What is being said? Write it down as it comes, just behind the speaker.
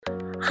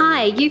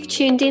Hi, you've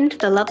tuned in to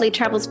the Lovely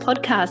Travels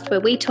podcast where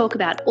we talk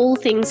about all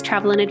things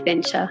travel and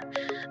adventure.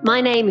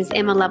 My name is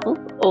Emma Lovell,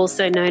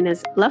 also known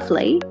as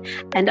Lovely,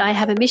 and I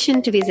have a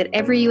mission to visit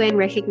every UN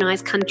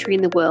recognised country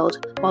in the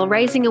world while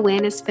raising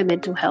awareness for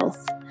mental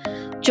health.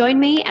 Join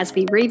me as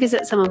we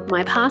revisit some of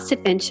my past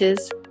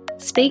adventures,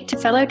 speak to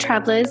fellow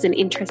travellers and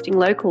interesting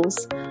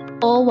locals,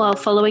 all while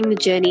following the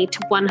journey to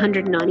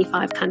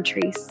 195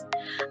 countries.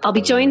 I'll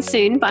be joined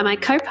soon by my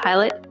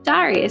co-pilot,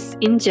 Darius,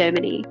 in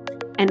Germany.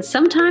 And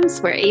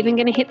sometimes we're even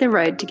going to hit the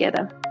road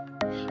together.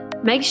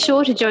 Make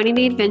sure to join in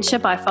the adventure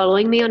by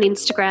following me on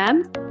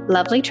Instagram,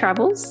 Lovely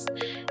Travels.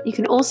 You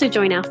can also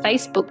join our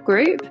Facebook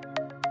group,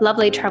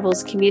 Lovely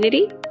Travels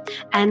Community,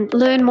 and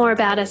learn more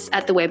about us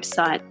at the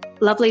website,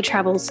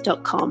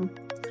 lovelytravels.com.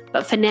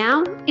 But for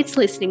now, it's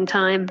listening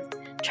time.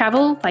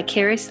 Travel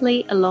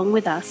vicariously along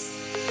with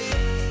us.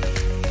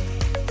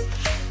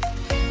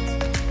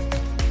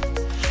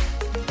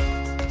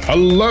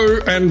 Hello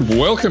and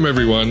welcome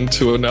everyone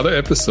to another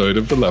episode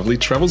of the Lovely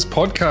Travels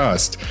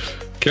podcast.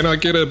 Can I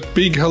get a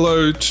big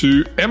hello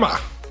to Emma?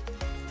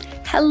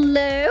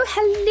 Hello.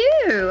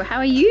 How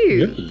are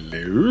you?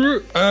 Hello.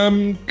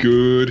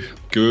 Good.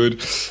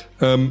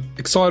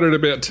 Excited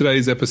about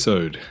today's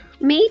episode.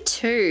 Me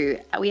too.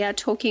 We are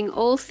talking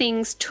all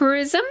things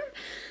tourism,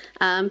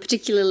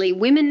 particularly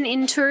women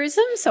in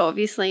tourism. So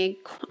obviously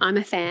I'm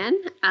a fan,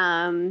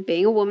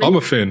 being a woman. I'm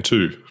a fan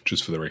too,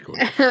 just for the record.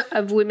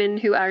 of women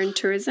who are in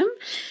tourism.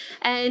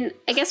 And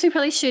I guess we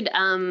probably should,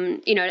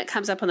 it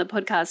comes up on the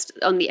podcast,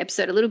 on the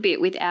episode a little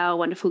bit with our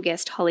wonderful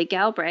guest, Holly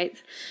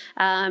Galbraith,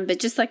 but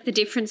just like the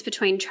difference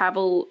between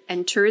travel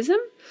and tourism.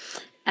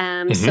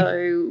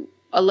 So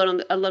a lot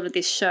of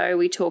this show,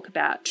 we talk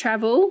about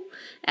travel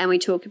and we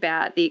talk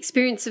about the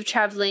experience of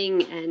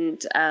traveling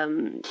and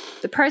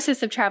the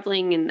process of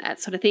traveling and that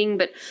sort of thing.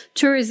 But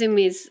tourism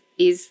is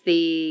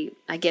the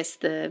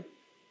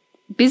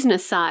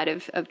business side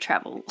of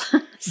travel.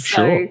 So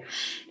Sure.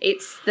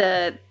 It's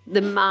the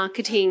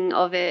marketing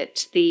of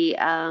it, the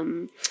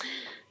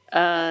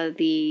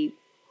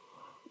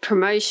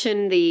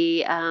promotion,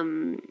 the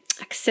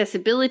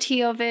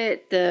accessibility of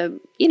it,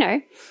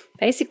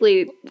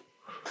 basically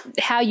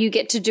how you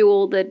get to do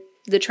all the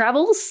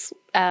travels.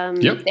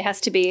 There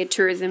has to be a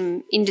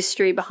tourism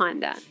industry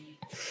behind that.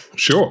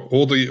 Sure.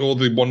 All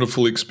the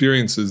wonderful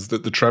experiences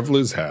that the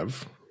travellers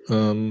have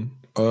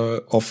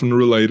are often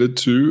related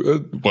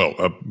to,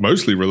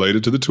 mostly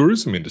related to the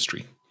tourism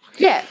industry.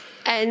 Yeah.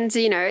 And,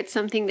 it's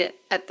something that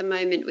at the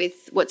moment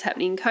with what's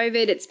happening in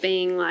COVID, it's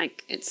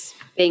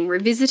being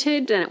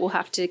revisited, and it will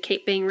have to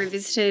keep being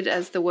revisited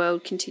as the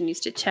world continues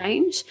to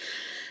change.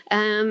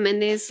 And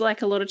there's a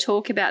lot of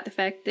talk about the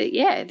fact that,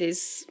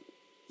 there's,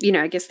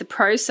 I guess the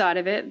pro side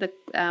of it, the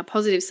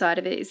positive side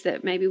of it is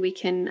that maybe we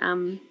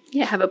can,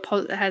 have a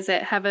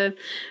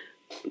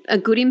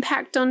good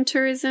impact on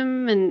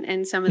tourism,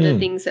 and some of the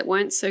things that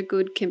weren't so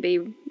good can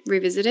be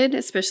revisited,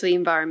 especially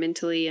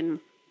environmentally, and,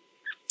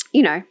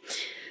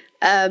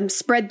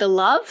 spread the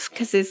love,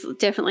 because there's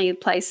definitely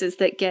places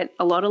that get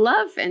a lot of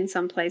love and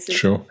some places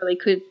Sure. really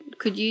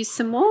could use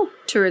some more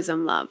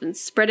tourism love and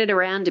spread it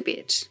around a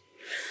bit.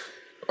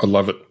 I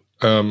love it.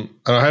 And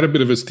I had a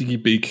bit of a sticky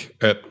beak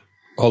at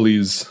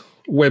Holly's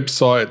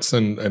websites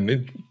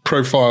and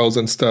profiles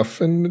and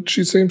stuff, and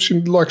she seems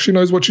like she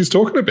knows what she's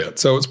talking about.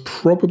 So it's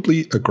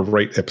probably a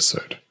great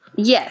episode.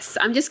 Yes,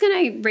 I'm just going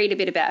to read a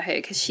bit about her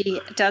because she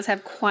does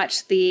have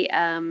quite the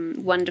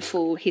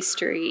wonderful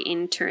history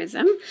in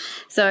tourism.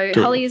 So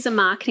Holly is a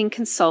marketing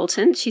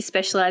consultant. She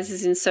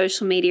specialises in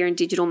social media and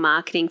digital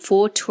marketing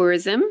for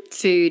tourism,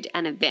 food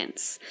and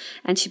events.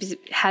 And she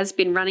has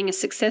been running a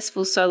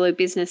successful solo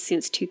business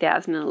since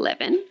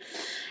 2011.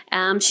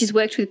 She's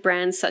worked with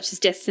brands such as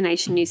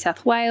Destination New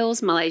South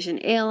Wales, Malaysian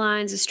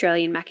Airlines,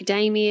 Australian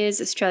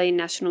Macadamias, Australian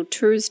National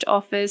Tourist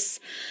Office,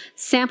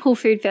 Sample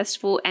Food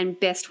Festival, and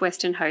Best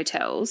Western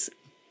Hotels,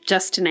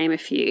 just to name a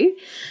few.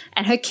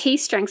 And her key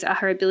strengths are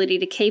her ability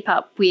to keep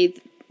up with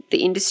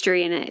the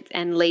industry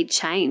and lead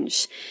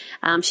change.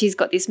 She's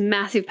got this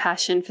massive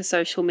passion for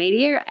social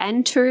media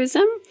and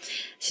tourism.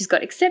 She's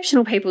got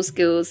exceptional people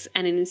skills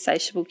and an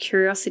insatiable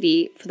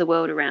curiosity for the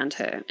world around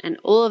her. And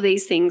all of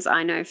these things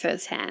I know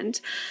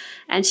firsthand.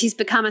 And she's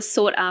become a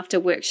sought-after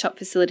workshop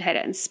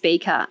facilitator and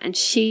speaker. And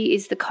she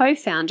is the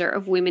co-founder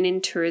of Women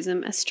in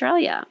Tourism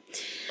Australia.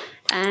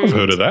 And I've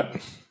heard of that.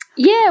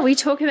 yeah, we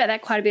talk about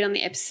that quite a bit on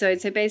the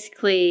episode. So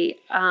basically,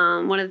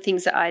 one of the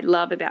things that I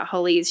love about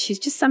Holly is she's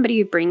just somebody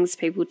who brings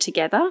people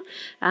together.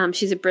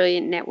 She's a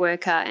brilliant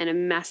networker and a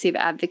massive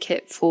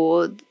advocate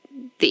for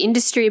the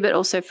industry, but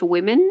also for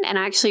women. And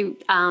I actually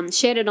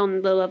shared it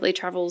on the Lovely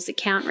Travels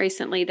account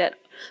recently that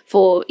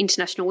for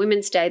International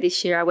Women's Day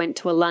this year, I went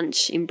to a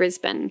lunch in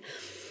Brisbane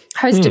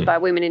hosted by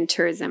Women in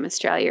Tourism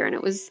Australia, and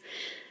it was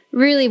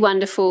really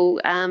wonderful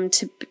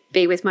to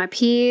be with my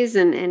peers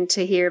and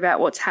to hear about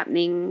what's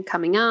happening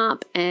coming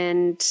up.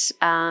 And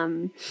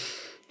I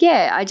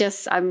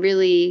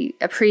really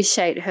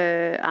appreciate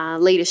her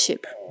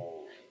leadership.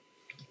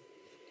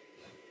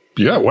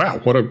 Yeah, wow.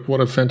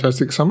 What a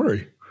fantastic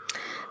summary.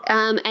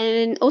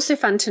 And also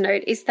fun to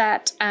note is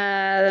that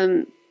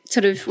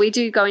we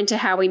do go into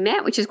how we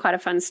met, which is quite a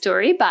fun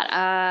story.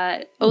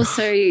 But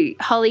also,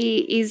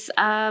 Holly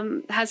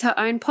has her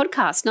own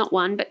podcast, not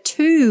one but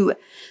two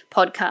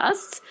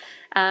podcasts.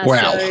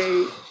 Wow.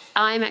 So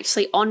I'm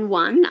actually on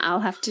one. I'll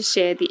have to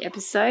share the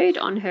episode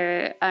on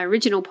her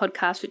original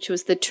podcast, which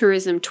was the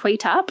Tourism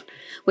Tweet Up,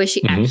 where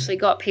she actually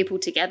got people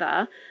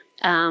together.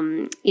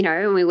 And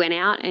we went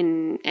out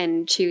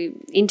and she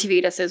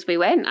interviewed us as we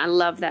went. I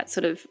love that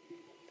sort of,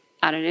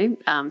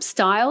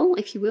 style,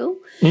 if you will.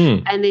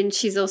 And then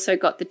she's also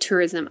got the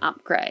Tourism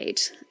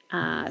Upgrade.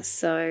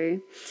 So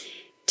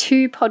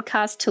 2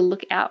 podcasts to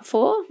look out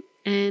for.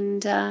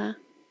 And, and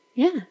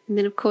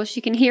then, of course,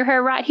 you can hear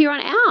her right here on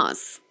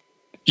ours.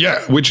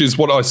 Yeah, which is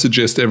what I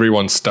suggest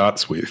everyone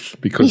starts with,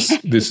 because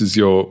this is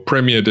your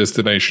premier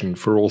destination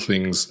for all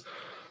things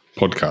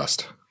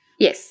podcast.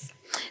 Yes.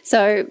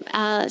 So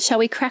shall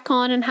we crack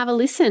on and have a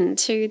listen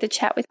to the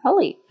chat with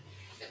Holly?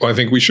 I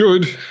think we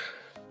should.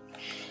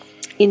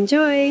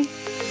 Enjoy.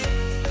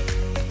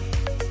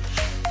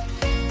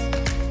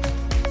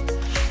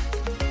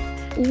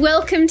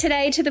 Welcome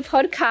today to the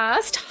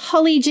podcast,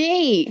 Holly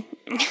G.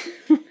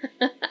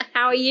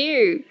 How are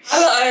you?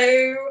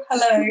 Hello.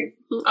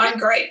 I'm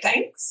great,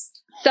 thanks.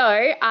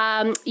 So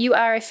you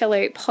are a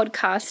fellow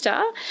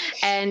podcaster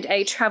and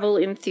a travel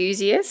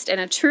enthusiast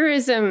and a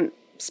tourism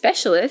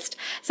specialist.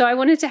 So I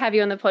wanted to have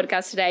you on the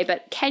podcast today,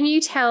 but can you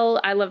tell,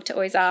 I love to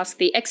always ask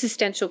the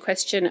existential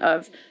question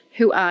of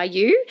who are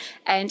you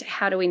and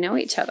how do we know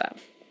each other?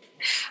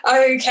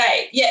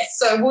 Okay, yes.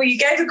 So, you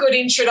gave a good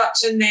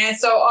introduction there.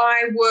 So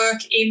I work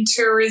in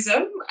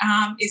tourism,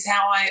 is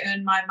how I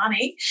earn my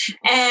money.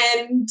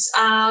 And,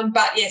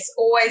 but yes,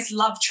 always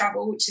love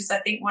travel, which is, I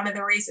think, one of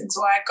the reasons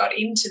why I got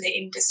into the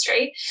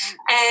industry.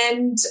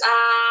 And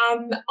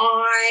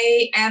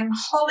I am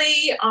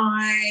Holly.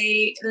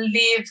 I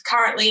live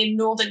currently in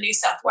northern New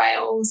South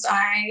Wales.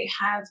 I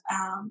have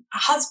a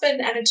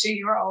husband and a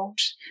 2-year-old.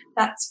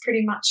 That's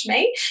pretty much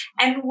me.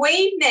 And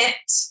we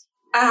met,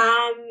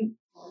 I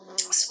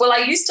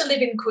used to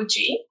live in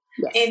Coogee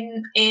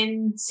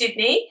in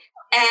Sydney,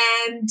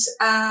 and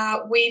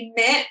we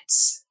met.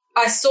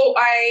 I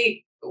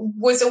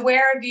was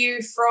aware of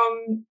you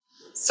from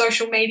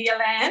social media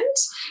land,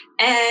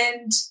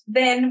 and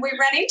then we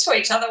ran into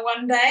each other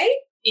one day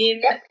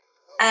in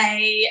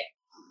a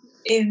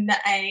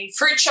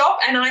fruit shop,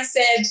 and I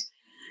said,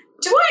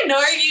 "Do I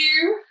know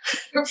you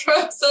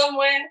from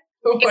somewhere?"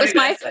 It was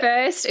my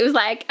first. It was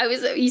like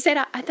you said,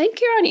 "I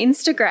think you're on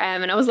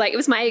Instagram," and I was like, it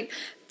was my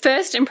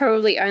first and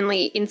probably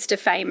only Insta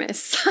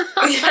famous.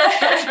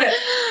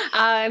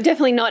 I'm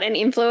definitely not an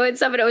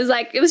influencer, but it was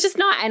just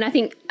not. And I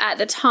think at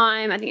the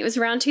time, it was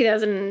around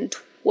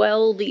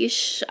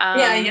 2012-ish.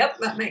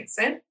 That makes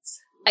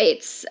sense.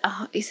 Was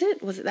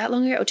it that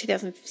long ago or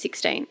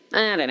 2016?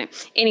 I don't know.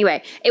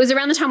 Anyway, it was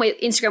around the time where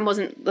Instagram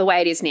wasn't the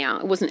way it is now.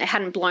 It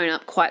hadn't blown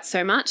up quite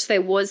so much.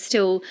 There was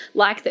still,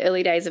 like the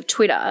early days of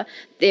Twitter,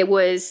 there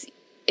was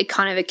a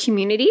kind of a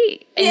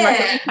community, and we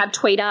had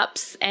tweet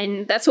ups,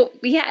 and that's what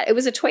we had. It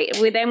was a tweet.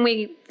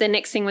 The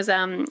next thing was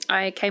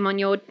I came on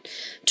your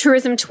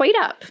tourism tweet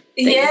up.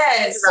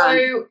 Yeah.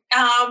 So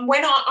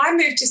when I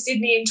moved to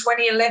Sydney in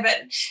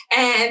 2011,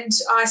 and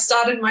I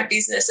started my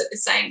business at the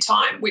same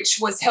time, which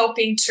was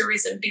helping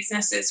tourism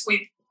businesses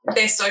with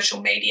their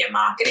social media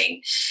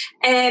marketing.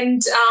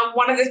 And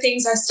one of the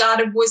things I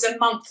started was a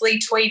monthly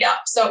tweet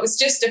up. So it was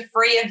just a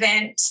free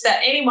event that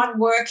anyone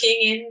working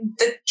in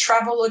the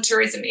travel or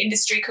tourism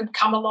industry could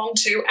come along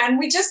to. And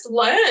we just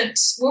learned.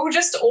 We were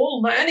just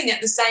all learning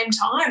at the same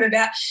time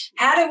about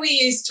how do we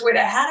use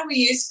Twitter, how do we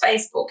use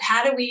Facebook,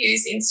 how do we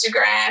use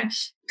Instagram,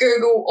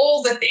 Google,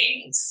 all the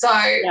things. So,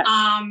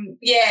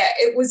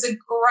 it was a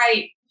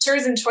great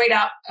tourism tweet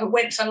up. It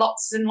went for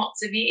lots and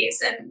lots of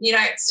years, and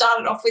it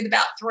started off with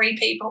about 3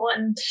 people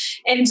and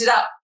ended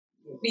up,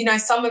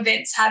 some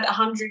events had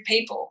 100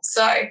 people.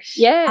 So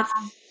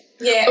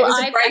it was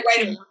a great way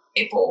to meet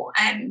people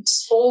and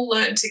all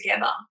learn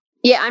together.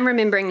 Yeah, I'm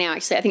remembering now.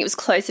 Actually, I think it was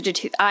closer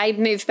to I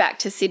moved back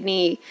to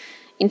Sydney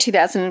in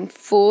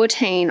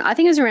 2014. I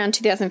think it was around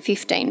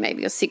 2015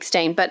 maybe or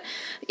 16, but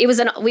it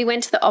was we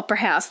went to the Opera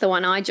House, the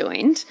one I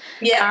joined.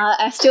 Yeah.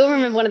 I still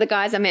remember one of the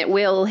guys I met,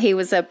 Will. He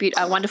was a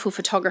wonderful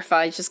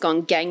photographer. He's just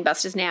gone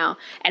gangbusters now.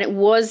 And it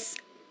was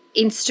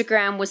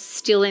Instagram was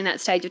still in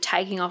that stage of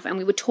taking off, and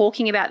we were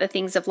talking about the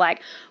things of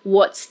like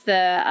what's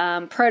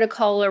the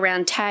protocol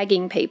around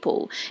tagging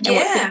people, and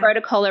what's the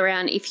protocol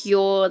around if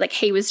you're like,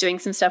 he was doing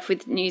some stuff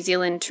with New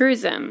Zealand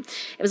tourism.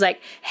 It was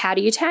like, how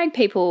do you tag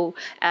people?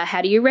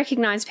 How do you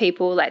recognize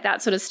people? Like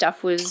that sort of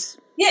stuff was.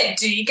 Yeah,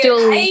 do you get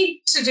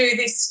paid to do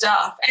this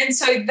stuff? And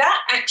so that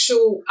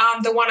actual,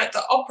 the one at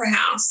the Opera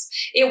House,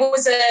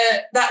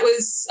 that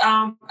was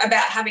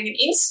about having an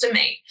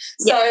Insta-meet.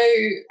 So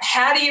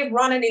how do you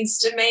run an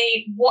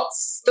Insta-meet?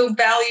 What's the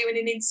value in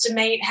an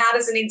Insta-meet? How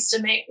does an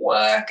Insta-meet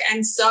work?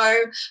 And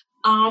so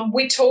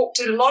we talked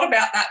a lot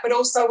about that, but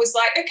also was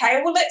like,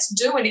 okay, well, let's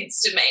do an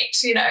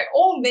Instameet, you know,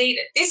 all meet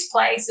at this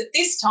place at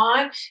this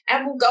time,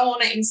 and we'll go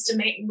on an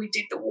Instameet. And we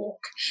did the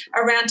walk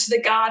around to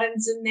the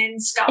gardens and then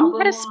Scarborough. And you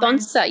had a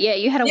sponsor. Yeah,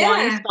 you had a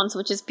wine sponsor,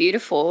 which is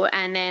beautiful.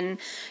 And then,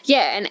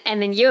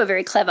 and then you were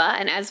very clever.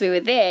 And as we were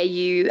there,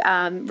 you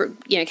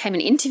came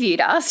and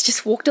interviewed us,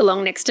 just walked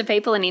along next to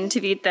people and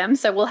interviewed them.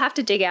 So we'll have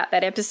to dig out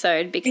that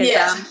episode because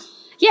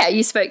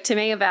you spoke to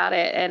me about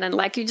it, and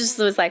like you just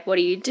was like, what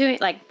are you doing?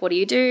 Like, what do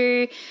you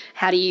do?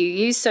 How do you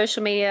use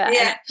social media?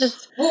 Yeah.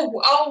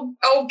 Well,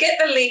 I'll get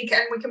the link,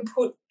 and we can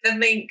put the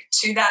link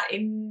to that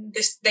in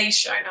these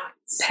show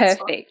notes.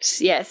 Perfect.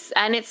 Yes.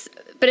 And it's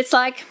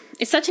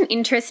such an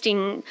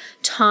interesting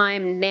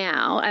time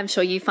now. I'm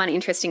sure you find it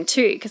interesting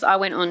too, because I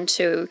went on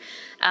to,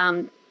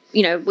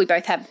 we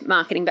both have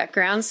marketing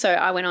backgrounds. So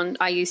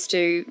I used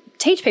to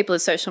teach people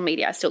of social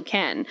media. I still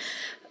can.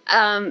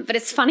 But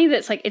it's funny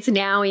that it's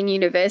now in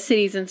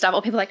universities and stuff.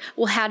 Or people are like,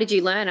 well, how did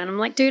you learn? And I'm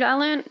like, dude, I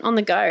learned on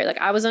the go. Like,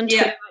 I was on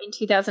Twitter in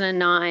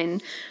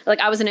 2009. Like,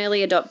 I was an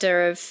early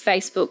adopter of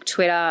Facebook,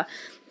 Twitter,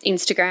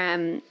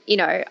 Instagram. You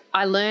know,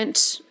 I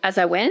learnt as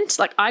I went.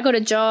 Like, I got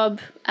a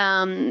job.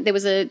 There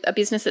was a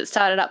business that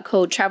started up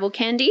called Travel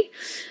Candy.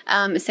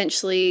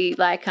 Essentially,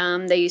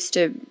 they used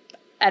to.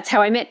 That's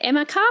how I met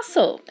Emma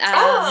Castle.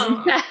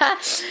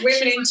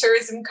 Women in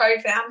Tourism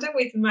co-founder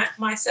with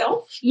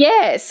myself.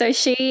 Yeah, so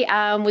she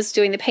was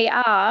doing the PR.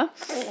 I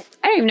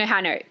don't even know how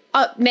I know.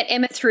 I met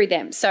Emma through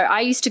them. So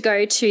I used to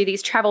go to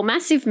these Travel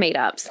Massive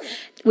meetups,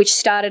 which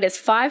started as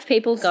 5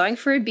 people going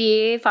for a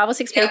beer, 5 or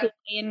 6 people.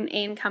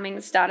 Ian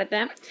Cummings started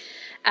them.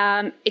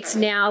 It's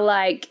now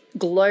like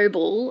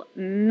global,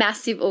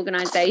 massive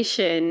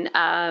organization.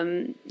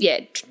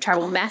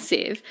 Travel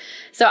Massive.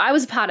 So I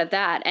was a part of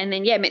that. And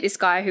then, met this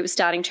guy who was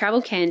starting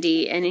Travel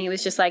Candy, and he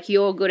was just like,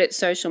 you're good at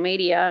social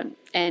media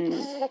and,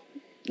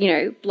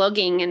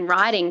 blogging and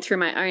writing through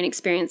my own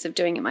experience of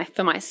doing it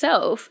for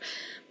myself.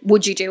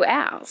 Would you do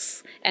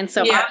ours? And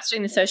so I was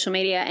doing the social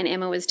media and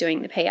Emma was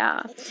doing the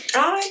PR.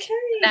 Oh, okay.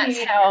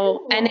 That's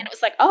how, and then it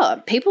was like,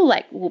 people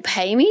will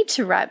pay me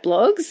to write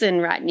blogs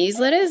and write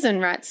newsletters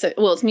and it's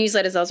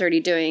newsletters I was already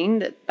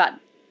doing, but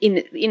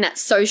in that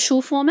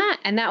social format.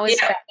 And that was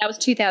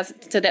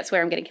 2000. So that's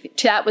where I'm getting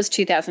confused. That was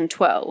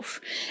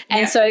 2012.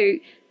 And so,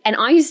 and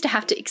I used to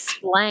have to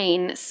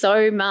explain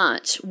so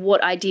much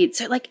what I did.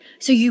 So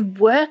so you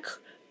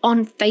work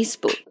on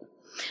Facebook.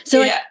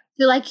 So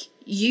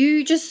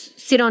you just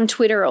sit on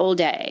Twitter all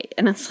day,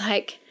 and it's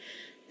like,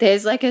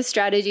 there's a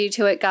strategy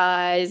to it,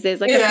 guys.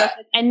 There's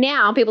and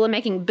now people are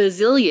making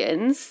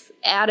bazillions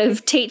out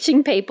of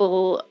teaching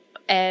people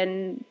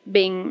and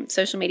being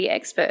social media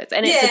experts.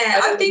 And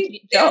I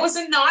think it was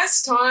a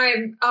nice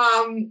time,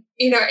 when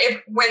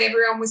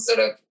everyone was sort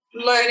of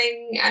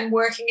learning and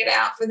working it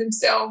out for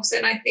themselves.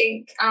 And I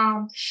think,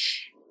 I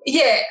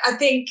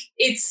think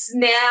it's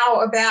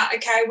now about,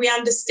 okay, we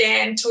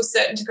understand to a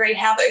certain degree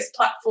how those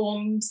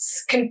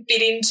platforms can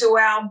fit into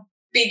our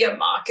bigger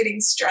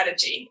marketing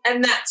strategy.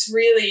 And that's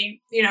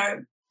really,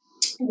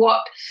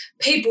 what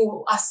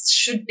people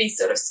should be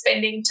sort of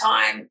spending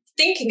time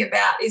thinking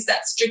about, is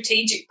that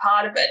strategic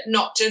part of it,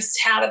 not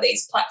just how do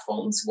these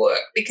platforms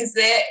work, because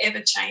they're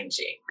ever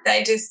changing.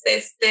 They're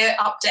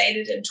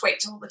updated and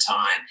tweaked all the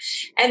time.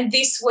 And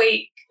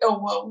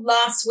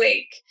last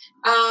week,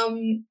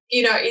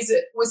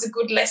 was a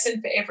good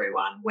lesson for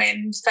everyone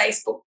when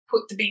Facebook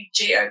put the big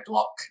geo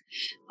block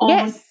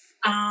on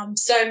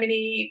so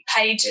many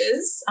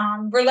pages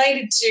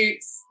related to,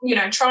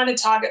 trying to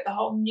target the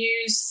whole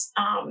news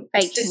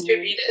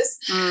distributors.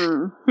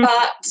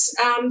 But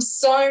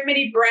so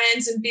many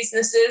brands and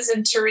businesses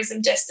and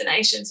tourism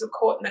destinations were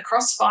caught in the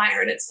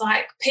crossfire, and it's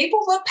like people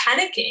were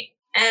panicking.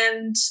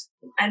 And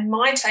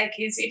my take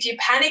is, if you're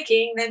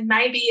panicking, then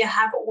maybe you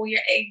have all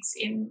your eggs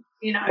in,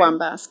 one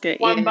basket.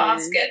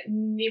 Basket,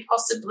 and you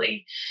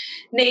possibly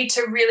need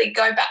to really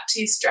go back to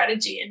your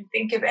strategy and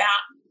think about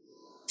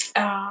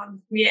how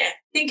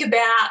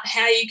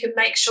you can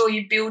make sure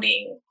you're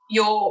building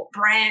your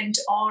brand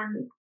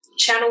on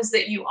channels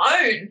that you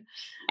own.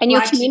 And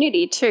your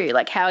community too,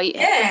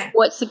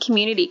 what's the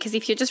community? Because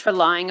if you're just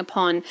relying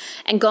upon,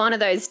 and gone are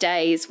those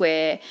days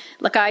where,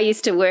 I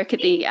used to work at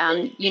the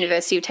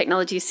University of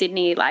Technology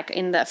Sydney,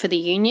 for the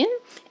union,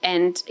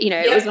 and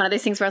it was one of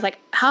those things where I was like,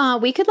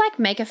 we could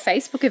make a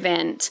Facebook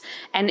event,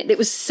 and it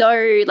was so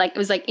it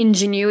was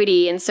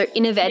ingenuity and so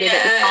innovative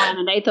at the time,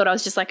 and they thought I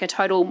was just a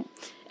total.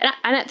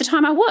 And at the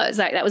time I was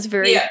that was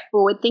very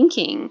forward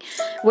thinking,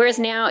 whereas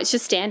now it's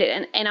just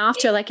standard. And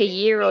after a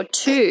year or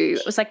two,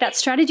 it was that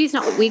strategy is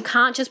not, we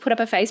can't just put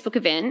up a Facebook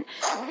event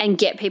and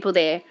get people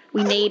there.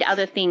 We need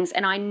other things.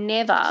 And I'm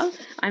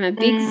a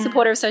big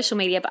supporter of social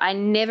media, but I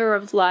never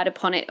relied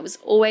upon it. It was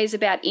always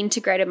about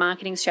integrated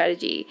marketing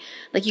strategy.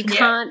 You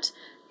can't,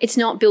 it's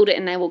not build it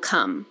and they will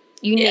come.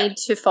 You need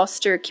to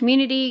foster a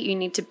community. You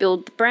need to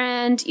build the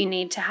brand. You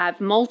need to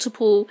have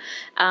multiple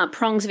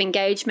prongs of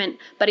engagement.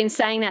 But in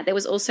saying that, there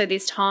was also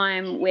this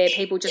time where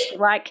people just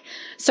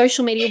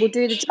social media will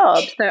do the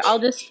job. So I'll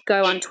just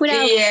go on Twitter,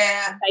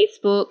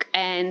 Facebook,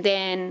 and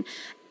then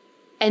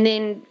and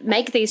then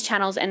make these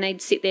channels and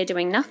they'd sit there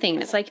doing nothing.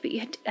 And it's like, but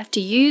you have to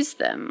use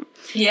them.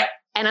 Yeah.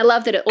 And I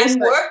love that it also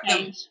and work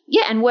them.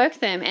 Yeah, and work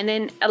them. And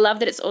then I love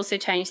that it's also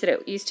changed, that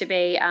it used to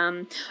be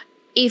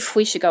if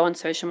we should go on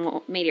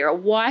social media or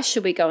why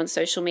should we go on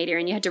social media,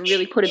 and you had to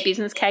really put a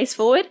business case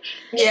forward.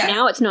 Yeah.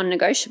 Now it's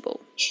non-negotiable.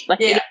 Like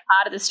it is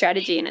part of the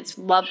strategy, and it's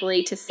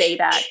lovely to see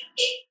that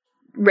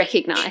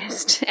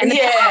recognised. And the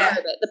power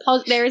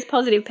of it, there is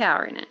positive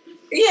power in it.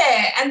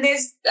 Yeah, and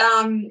there's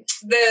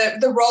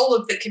the role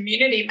of the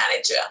community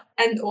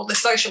manager or the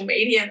social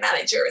media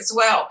manager as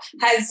well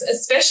has,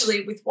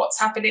 especially with what's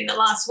happened in the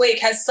last week,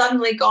 has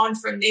suddenly gone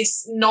from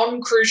this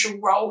non-crucial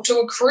role to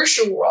a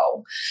crucial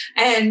role.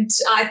 And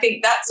I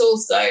think that's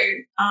also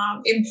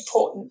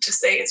important to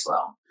see as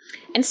well.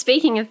 And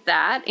speaking of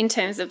that, in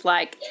terms of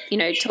like, you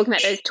know, talking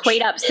about those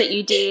tweet ups that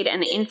you did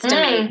and the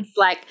Instameets,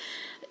 like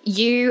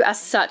you are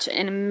such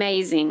an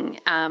amazing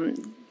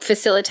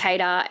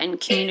facilitator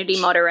and community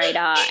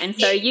moderator. And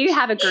so you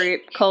have a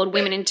group called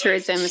Women in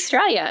Tourism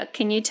Australia.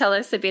 Can you tell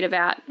us a bit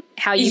about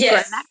how you've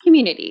grown that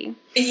community?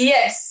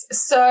 Yes.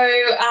 So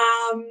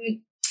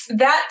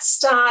that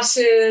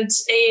started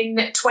in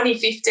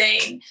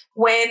 2015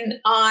 when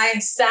I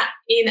sat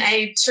in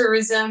a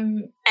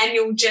tourism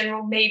annual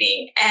general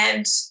meeting,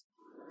 and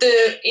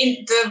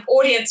the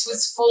audience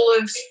was full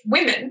of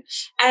women,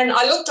 and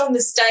I looked on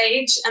the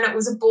stage and it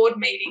was a board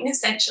meeting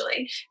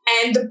essentially,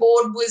 and the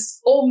board was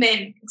all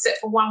men except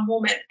for one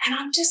woman, and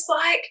I'm just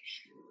like,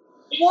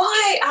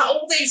 why are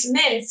all these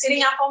men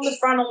sitting up on the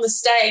front on the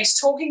stage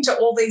talking to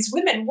all these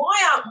women?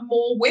 Why aren't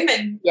more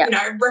women,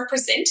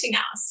 representing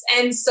us?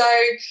 And so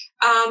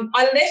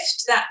I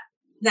left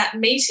that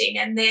meeting,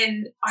 and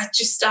then I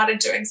just started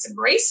doing some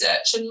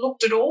research and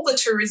looked at all the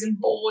tourism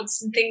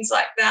boards and things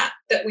like that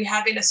we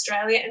have in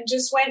Australia, and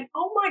just went,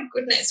 oh my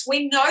goodness,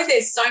 we know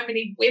there's so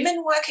many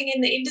women working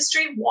in the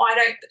industry. Why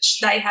don't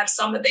they have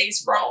some of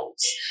these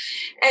roles?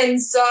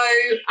 And so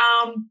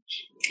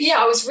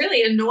I was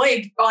really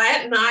annoyed by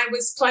it, and I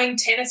was playing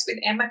tennis with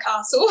Emma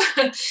Castle.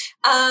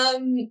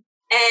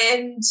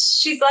 And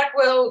she's like,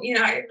 well,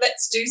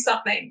 let's do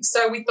something.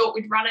 So we thought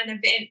we'd run an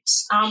event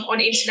on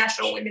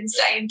International Women's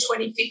Day in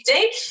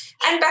 2015.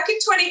 And back in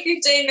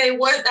 2015, there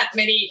weren't that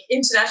many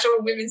International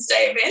Women's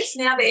Day events.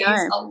 Now there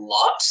is a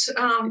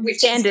lot,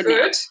 which is good.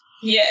 Now.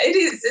 Yeah, it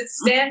is. It's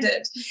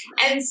standard.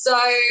 And so,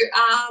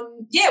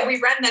 we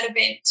ran that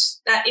event,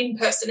 that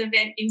in-person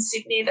event in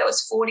Sydney. There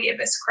was 40 of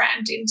us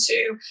crammed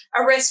into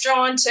a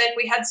restaurant, and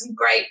we had some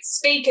great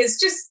speakers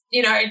just,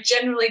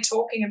 generally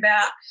talking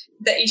about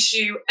the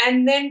issue.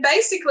 And then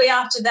basically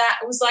after that,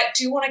 it was like,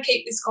 do you want to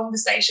keep this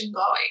conversation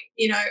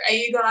going? Are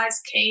you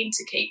guys keen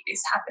to keep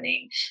this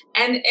happening?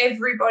 And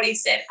everybody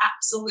said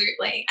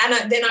absolutely.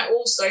 And then I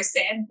also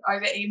said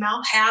over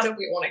email, how do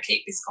we want to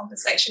keep this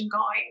conversation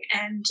going?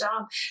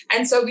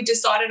 And so we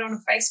decided on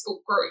a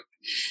Facebook group.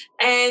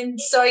 And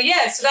so,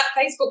 so that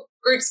Facebook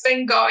group's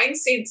been going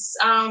since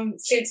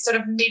sort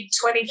of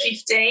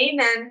mid-2015,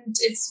 and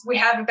we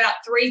have about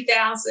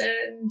 3,000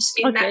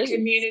 in that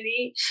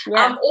community.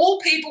 Yeah.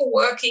 All people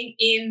working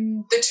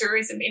in the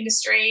tourism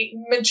industry.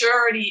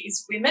 Majority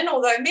is women,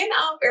 although men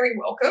are very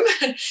welcome.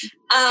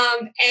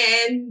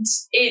 And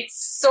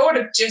it's sort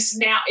of just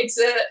now it's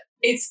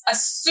a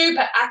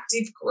super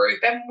active group,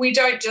 and we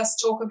don't just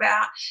talk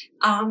about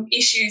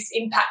issues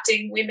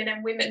impacting women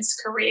and women's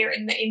career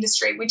in the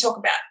industry. We talk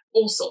about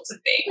all sorts of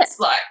things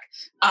like,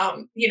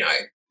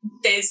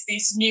 there's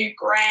this new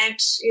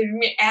grant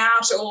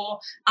out, or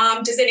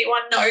does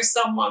anyone know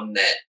someone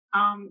that,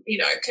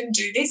 can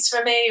do this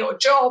for me, or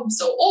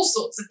jobs, or all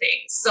sorts of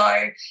things.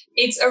 So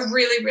it's a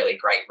really, really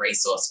great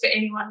resource for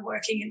anyone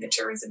working in the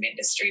tourism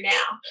industry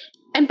now.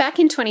 And back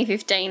in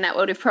 2015, that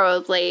would have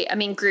probably,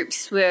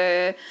 groups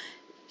were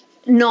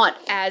not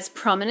as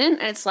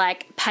prominent. It's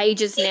like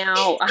pages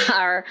now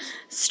are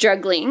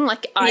struggling.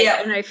 Like I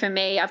don't know, for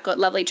me, I've got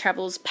Lovely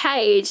Travels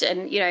page,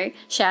 and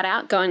shout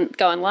out, go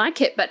and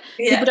like it, but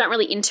people don't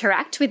really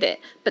interact with it.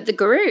 But the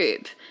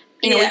group,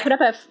 we put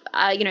up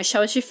a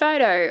show us your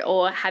photo,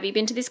 or have you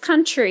been to this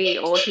country,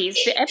 or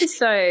here's the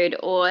episode,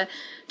 or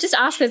just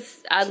ask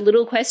us a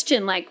little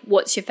question like,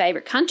 what's your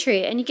favorite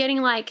country? And you're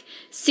getting like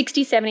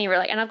 60, 70,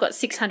 and I've got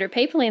 600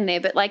 people in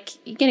there, but like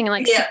you're getting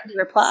like 60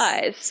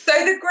 replies. So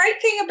the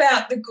great thing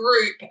about the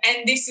group,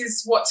 and this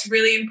is what's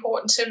really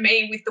important to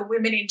me with the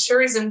Women in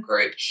Tourism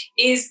group,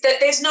 is that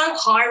there's no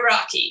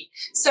hierarchy.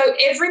 So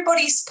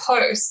everybody's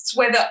posts,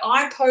 whether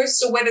I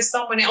post or whether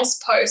someone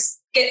else posts,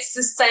 gets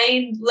the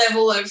same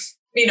level of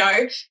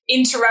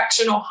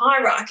interaction or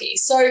hierarchy.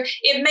 So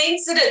it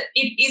means that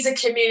it is a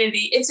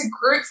community. It's a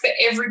group for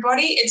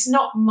everybody. It's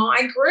not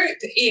my group.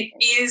 It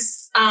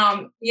is,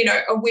 a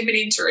Women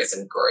in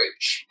Tourism group.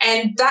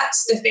 And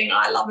that's the thing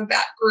I love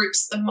about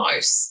groups the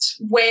most.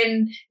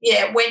 When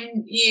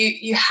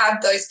you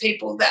have those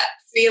people that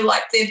feel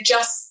like they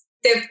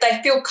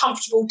feel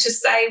comfortable to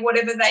say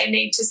whatever they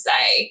need to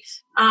say,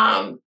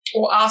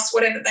 or ask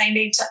whatever they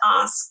need to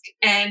ask,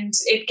 and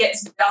it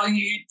gets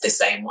valued the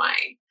same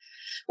way.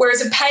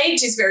 Whereas a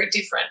page is very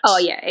different. Oh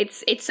yeah,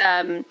 it's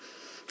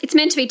It's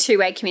meant to be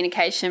two-way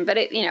communication, but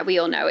we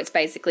all know it's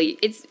basically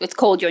it's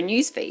called your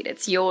news feed.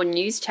 It's your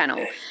news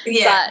channel.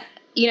 Yeah. But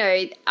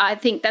I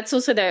think that's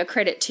also a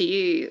credit to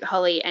you,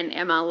 Holly and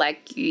Emma.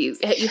 Like you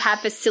have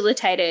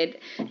facilitated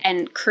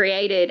and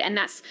created, and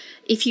that's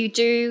if you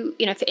do,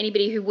 for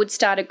anybody who would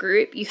start a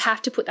group, you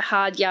have to put the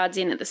hard yards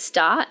in at the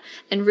start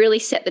and really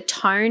set the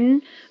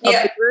tone of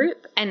the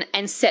group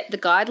and set the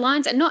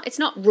guidelines. And it's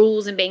not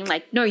rules and being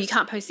like, no, you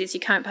can't post this, you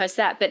can't post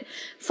that, but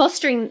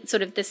fostering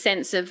sort of the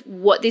sense of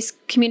what this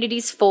community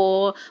is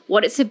for,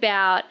 what it's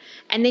about,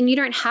 and then you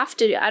don't have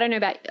to. I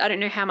don't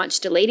know how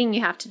much deleting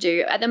you have to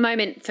do at the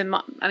moment.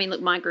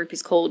 My group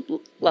is called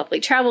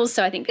Lovely Travels,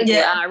 so I think people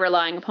are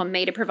relying upon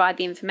me to provide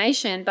the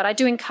information. But I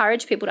do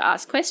encourage people to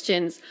ask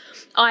questions.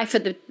 For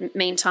the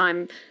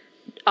meantime,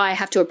 I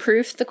have to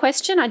approve the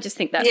question. I just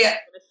think that's a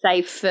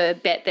safer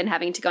bet than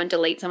having to go and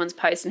delete someone's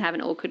post and have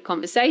an awkward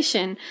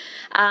conversation.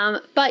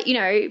 But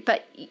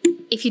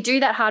if you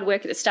do that hard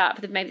work at the start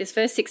for maybe this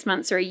first 6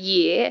 months or a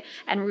year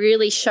and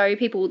really show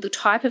people the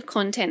type of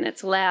content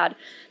that's allowed,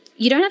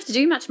 you don't have to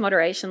do much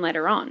moderation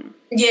later on.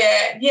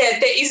 Yeah,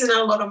 there isn't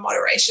a lot of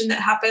moderation that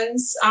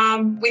happens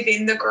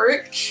within the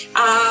group.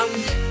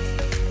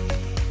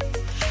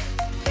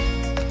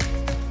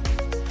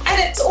 And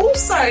it's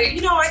also,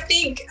 I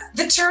think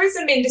the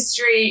tourism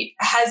industry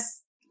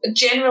has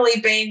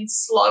generally been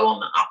slow on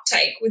the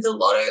uptake with a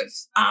lot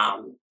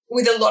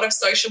of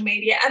social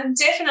media, and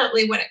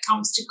definitely when it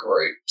comes to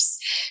groups.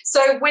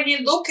 So when you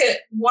look at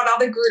what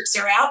other groups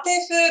are out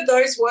there for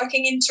those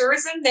working in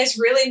tourism, there's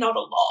really not a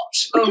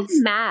lot. It's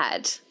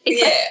mad.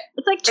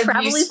 It's like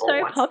travel is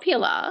so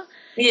popular.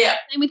 Yeah.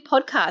 Same with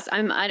podcasts.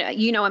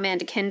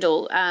 Amanda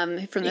Kendall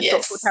from the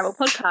Thoughtful Travel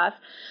podcast.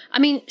 I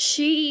mean,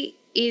 she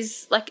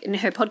is and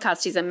her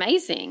podcast is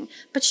amazing,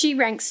 but she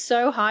ranks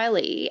so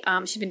highly.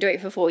 She's been doing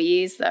it for 4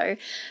 years though.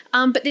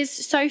 But there's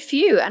so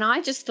few, and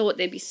I just thought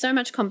there'd be so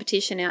much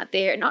competition out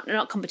there.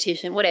 Not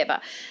competition, whatever.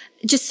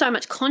 Just so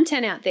much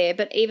content out there.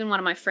 But even one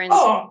of my friends,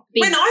 travel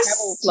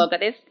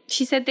blogger,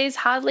 she said there's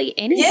hardly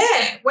any.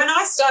 Yeah. When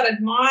I started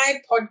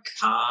my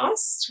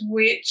podcast,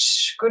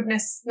 which,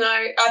 goodness, no,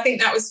 I think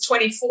that was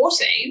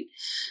 2014,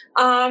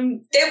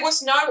 there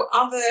was no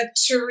other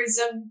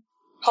tourism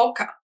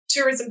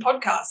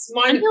podcast.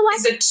 Mine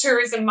is a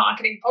tourism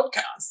marketing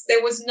podcast.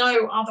 There was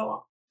no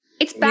other.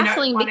 It's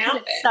baffling because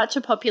it's such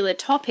a popular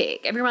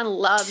topic. Everyone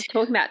loves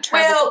talking about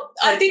travel. Well,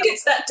 I think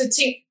it's that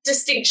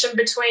distinction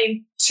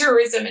between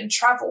tourism and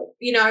travel.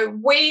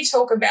 We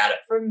talk about it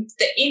from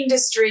the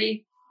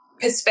industry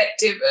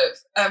perspective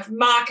of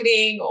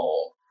marketing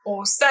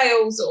or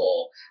sales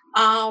or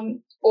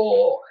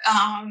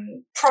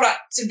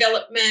product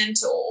development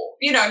or,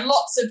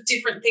 lots of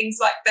different things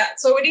like that.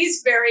 So it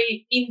is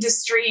very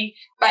industry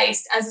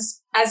based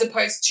as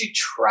opposed to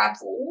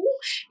travel,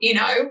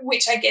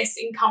 which I guess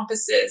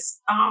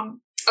encompasses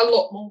a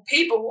lot more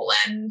people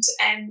and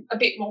a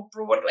bit more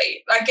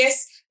broadly. I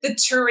guess the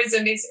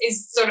tourism is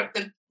sort of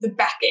the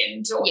back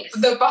end or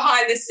the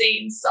behind the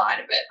scenes side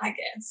of it, I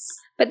guess.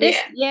 But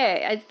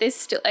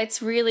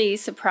it's really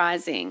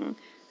surprising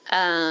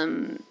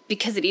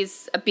because it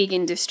is a big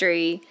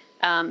industry,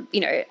 an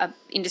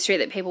industry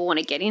that people want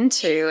to get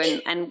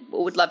into and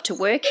would love to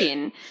work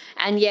in.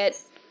 And yet,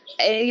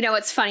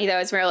 it's funny though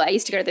as well, I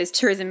used to go to those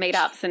tourism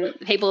meetups and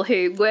people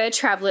who were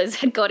travellers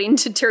had got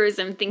into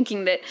tourism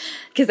thinking that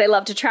because they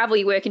love to travel,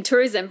 you work in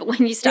tourism, but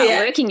when you start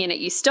working in it,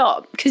 you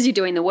stop because you're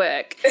doing the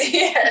work.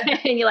 Yeah.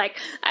 And you're like,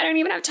 I don't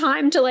even have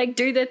time to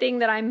do the thing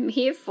that I'm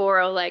here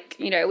for, or which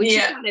you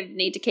kind of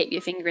need to keep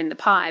your finger in the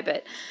pie.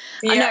 But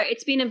I know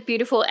it's been a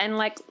beautiful and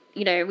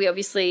we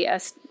obviously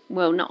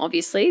not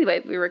obviously,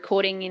 we're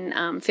recording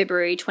in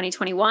February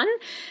 2021.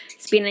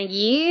 It's been a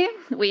year.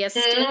 We are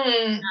still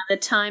at the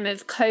time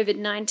of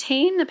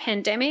COVID-19, the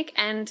pandemic,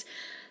 and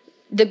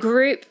the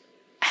group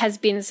has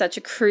been such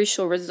a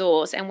crucial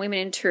resource, and Women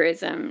in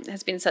Tourism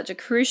has been such a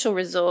crucial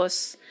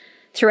resource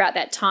throughout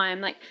that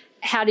time.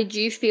 How did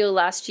you feel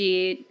last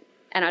year?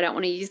 And I don't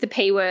want to use the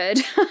P word.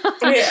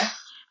 Yeah.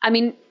 I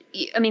mean,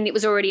 it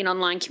was already an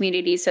online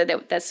community, so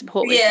that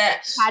support was. Yeah.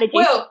 How did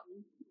you?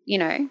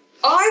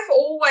 I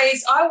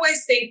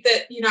always think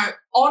that,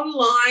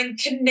 online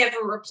can never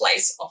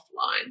replace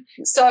offline.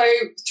 So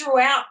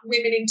throughout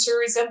Women in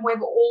Tourism,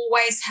 we've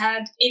always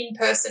had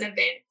in-person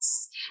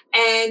events.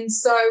 And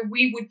so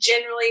we would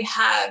generally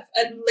have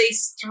at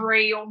least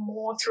 3 or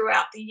more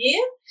throughout the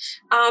year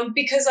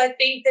because I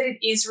think that it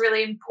is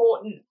really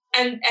important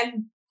and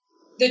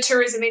the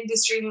tourism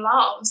industry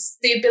loves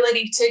the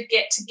ability to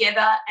get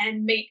together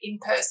and meet in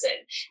person.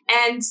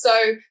 And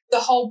so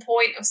the whole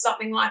point of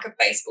something like a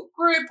Facebook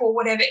group or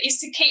whatever is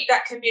to keep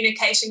that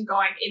communication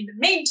going in the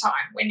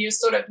meantime when you're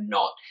sort of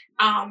not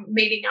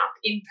meeting up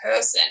in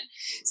person.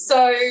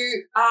 So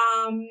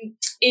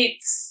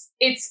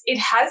it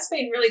has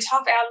been really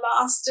tough.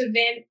 Our last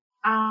event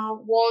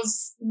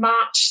was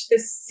March the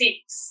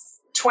 6th,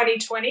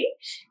 2020.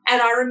 And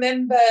I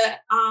remember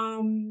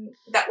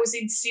that was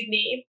in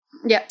Sydney.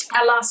 Yeah,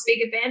 our last big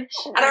event.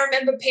 And I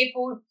remember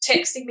people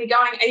texting me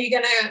going, are you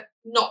going to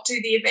not do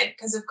the event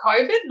because of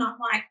COVID? And I'm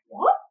like,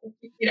 what?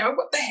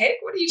 what the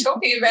heck? What are you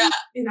talking about?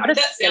 That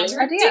sounds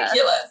idea.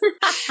 ridiculous.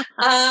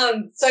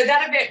 So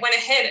that event went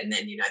ahead, and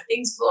then,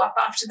 things blew up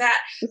after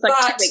that. It's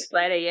like 2 weeks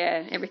later,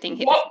 yeah, everything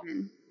hit the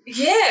fan.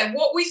 Yeah,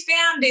 what we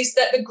found is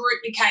that the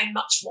group became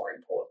much more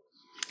important,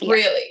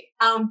 really,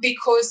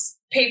 because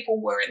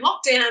people were in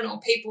lockdown or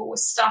people were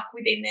stuck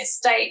within their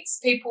states.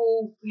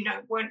 People,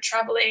 weren't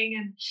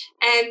traveling,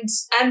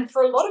 and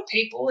for a lot of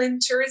people in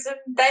tourism,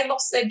 they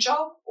lost their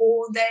job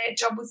or their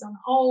job was on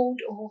hold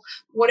or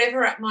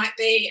whatever it might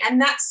be.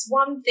 And that's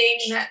one thing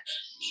that,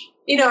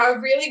 I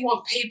really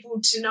want people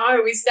to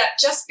know is that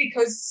just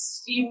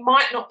because you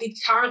might not be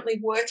currently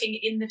working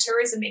in the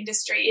tourism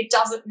industry, it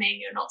doesn't mean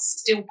you're not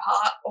still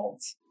part of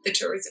the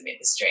tourism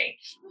industry.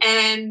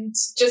 And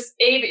just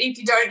even if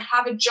you don't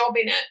have a job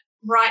in it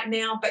right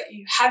now, but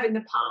you have in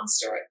the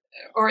past,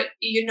 or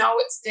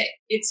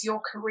it's your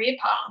career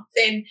path,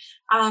 then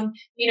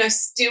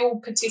still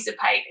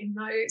participate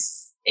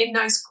in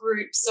those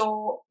groups.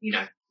 Or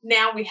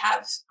now we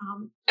have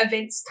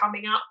events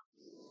coming up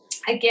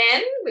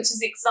again, which is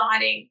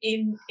exciting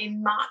in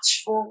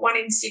March, for one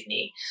in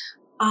Sydney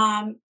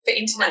for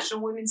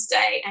International Women's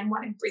Day, and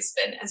one in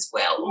Brisbane as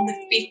well on the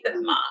 5th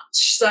of March.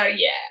 So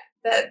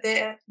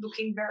they're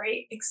looking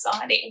very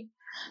exciting.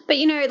 But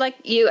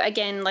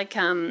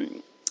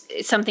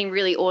something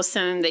really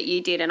awesome that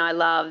you did and I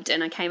loved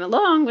and I came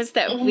along was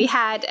that we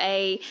had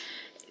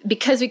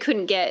because we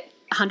couldn't get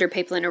 100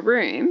 people in a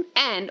room,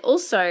 and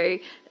also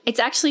it's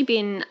actually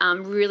been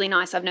really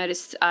nice. I've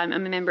noticed, I'm a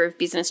member of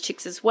Business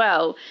Chicks as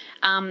well.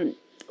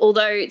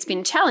 Although it's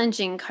been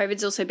challenging,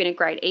 COVID's also been a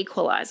great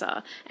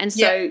equalizer. And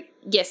so,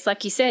 yes,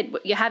 like you said,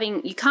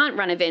 you can't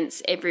run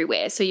events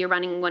everywhere. So you're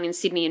running one in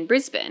Sydney and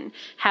Brisbane.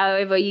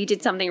 However, you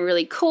did something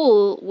really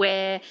cool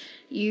where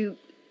you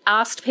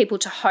asked people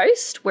to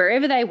host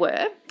wherever they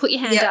were, put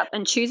your hand up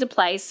and choose a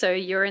place. So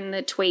you're in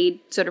the Tweed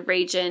sort of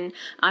region.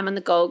 I'm on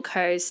the Gold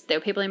Coast. There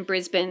were people in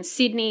Brisbane,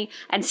 Sydney,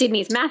 and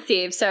Sydney's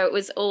massive. So it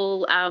was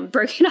all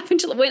broken up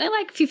into, weren't there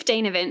like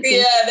 15 events?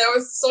 Yeah, there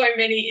was so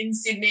many in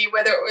Sydney,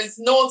 whether it was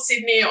North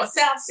Sydney or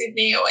South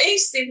Sydney or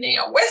East Sydney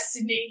or West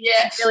Sydney.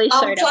 Yeah. It really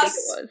showed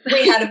plus, up it was.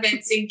 We had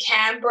events in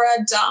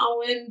Canberra,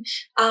 Darwin,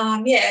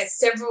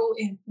 several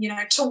in,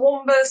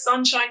 Toowoomba,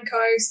 Sunshine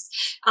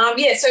Coast.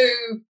 So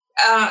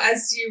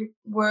as you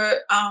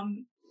were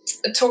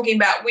talking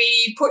about,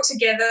 we put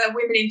together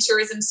Women in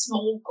Tourism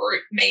small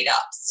group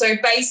meetups. So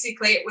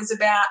basically it was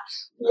about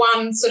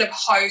one sort of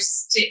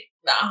host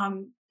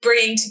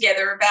bringing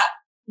together about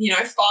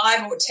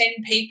 5 or 10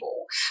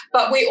 people,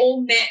 but we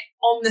all met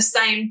on the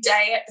same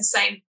day at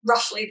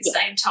roughly the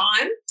same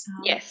time.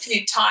 A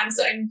few time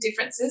zone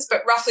differences,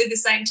 but roughly the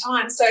same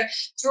time. So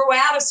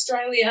throughout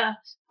Australia,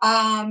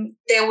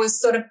 there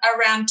was sort of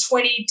around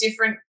 20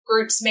 different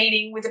groups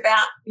meeting with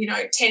about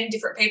 10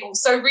 different people.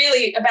 So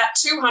really about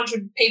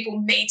 200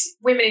 people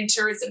women in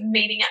tourism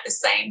meeting at the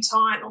same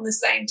time on the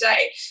same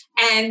day.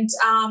 And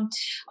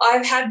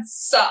I've had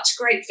such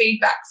great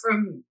feedback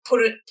from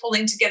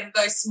pulling together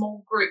those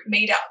small group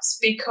meetups,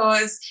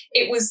 because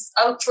it was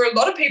for a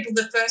lot of people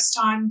the first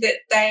time that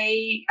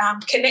they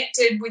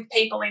connected with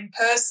people in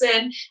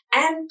person,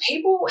 and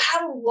people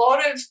had a lot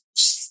of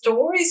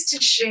stories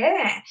to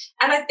share.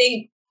 And I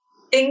think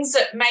things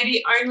that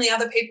maybe only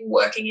other people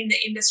working in the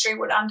industry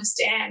would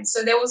understand.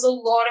 So there was a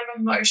lot of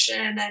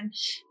emotion,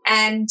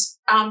 and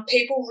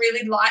people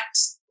really liked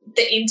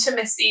the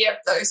intimacy of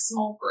those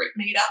small group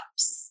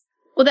meetups.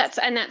 Well, that's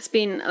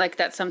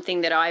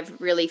something that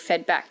I've really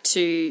fed back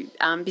to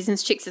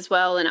Business Chicks as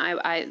well, and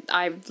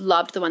I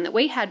loved the one that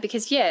we had,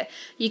 because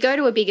you go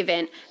to a big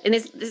event, and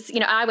there's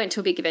I went to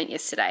a big event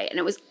yesterday, and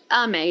it was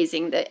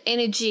amazing, the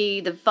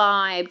energy, the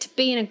vibe, to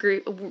be in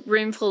a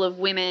room full of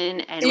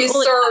women, and you saw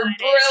a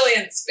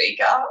brilliant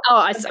speaker.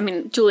 Oh, I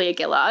mean Julia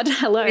Gillard,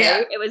 hello,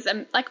 it was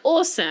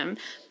awesome,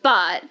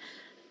 but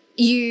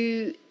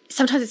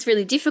sometimes it's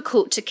really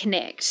difficult to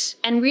connect.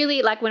 And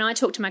really, like when I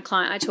talk to my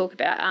client, I talk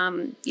about,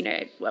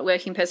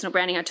 working personal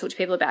branding, I talk to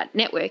people about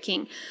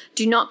networking.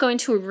 Do not go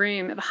into a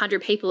room of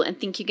 100 people and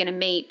think you're going to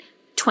meet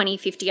 20,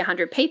 50,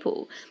 100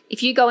 people.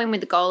 If you go in with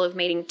the goal of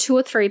meeting 2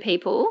 or 3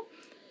 people,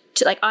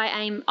 I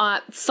aim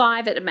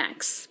 5 at a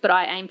max, but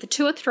I aim for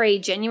 2 or 3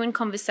 genuine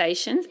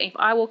conversations. If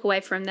I walk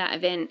away from that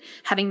event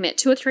having met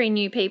 2 or 3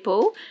 new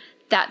people,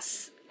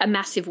 that's a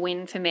massive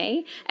win for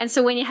me. And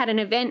so when you had an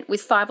event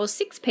with 5 or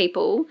 6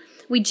 people,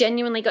 we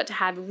genuinely got to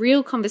have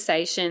real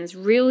conversations,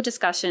 real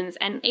discussions.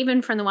 And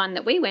even from the one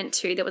that we went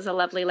to, there was a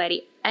lovely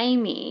lady,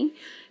 Amy,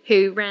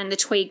 who ran the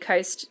Tweed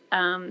Coast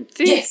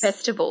Food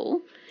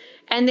Festival.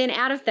 And then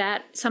out of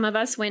that, some of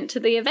us went to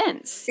the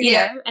events, you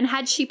know, and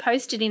had she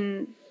posted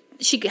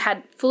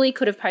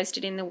could have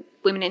posted in the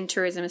Women in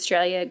Tourism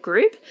Australia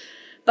group,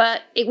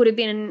 but it would have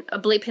been a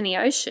blip in the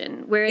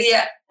ocean. Whereas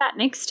I sat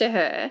next to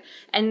her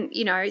and,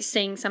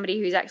 seeing somebody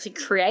who's actually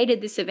created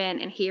this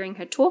event and hearing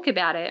her talk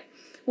about it,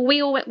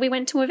 we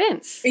went to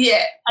events.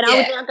 Yeah. And I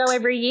would now go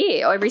every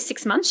year or every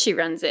 6 months she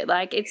runs it.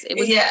 It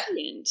was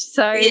brilliant.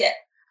 So,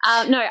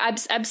 no,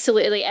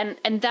 absolutely.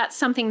 And that's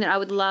something that I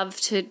would love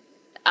to,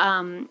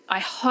 I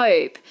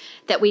hope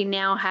that we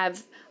now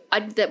have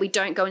that we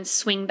don't go and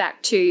swing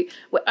back to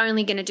we're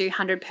only going to do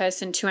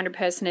 100-person,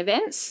 200-person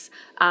events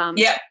a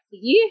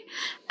year.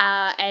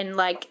 And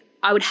like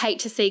I would hate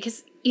to see,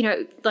 because, you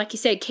know, like you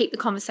said, keep the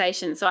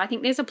conversation. So I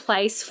think there's a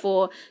place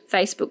for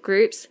Facebook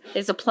groups.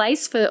 There's a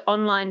place for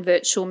online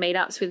virtual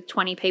meetups with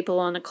 20 people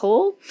on a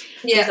call.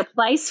 Yeah. There's a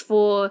place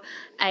for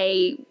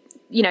a,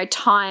 you know,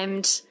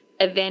 timed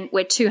event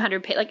where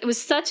 200 people, like it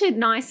was such a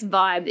nice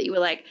vibe that you were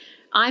like,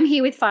 I'm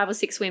here with 5 or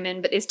 6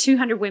 women, but there's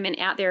 200 women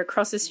out there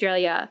across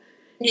Australia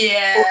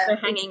also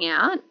hanging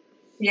out.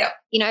 Yeah.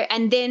 You know,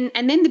 and then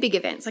the big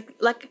events,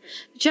 like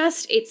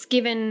just it's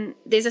given,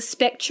 there's a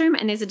spectrum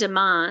and there's a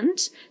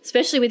demand,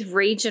 especially with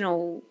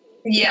regional.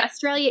 Yeah.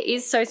 Australia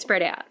is so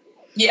spread out.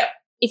 Yeah.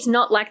 It's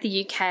not like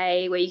the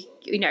UK where,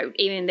 you know,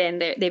 even then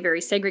they're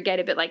very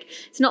segregated, but like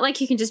it's not like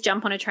you can just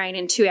jump on a train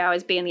in 2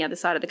 hours, be on the other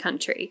side of the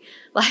country.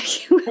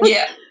 Like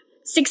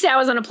 6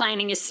 hours on a plane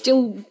and you're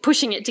still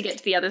pushing it to get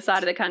to the other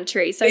side of the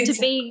country. So to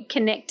be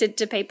connected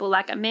to people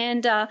like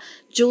Amanda,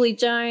 Julie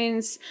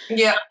Jones.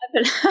 Yeah.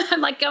 I'm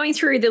like going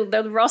through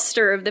the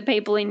roster of the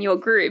people in your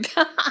group.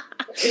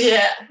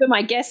 For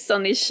my guests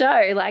on this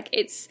show. Like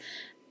it's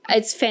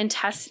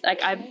fantastic.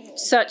 Like I'm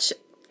such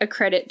a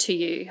credit to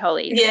you,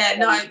 Holly. Yeah,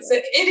 no,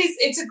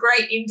 it's a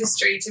great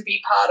industry to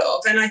be part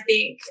of. And I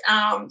think,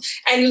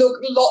 and look,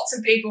 lots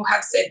of people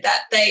have said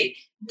that they're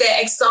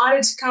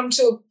excited to come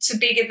to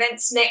big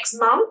events next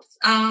month,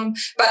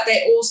 but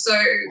they also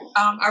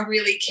are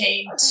really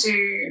keen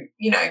to,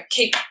 you know,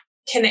 keep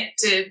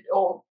connected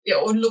or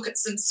look at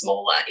some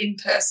smaller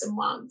in-person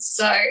ones.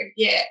 So,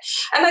 yeah,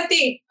 and I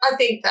think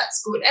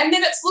that's good. And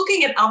then it's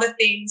looking at other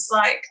things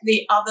like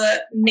the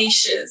other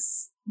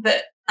niches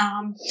that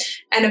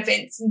and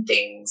events and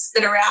things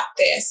that are out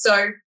there.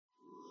 So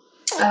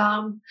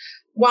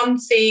one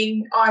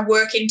thing, I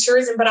work in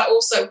tourism, but I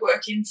also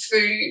work in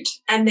food.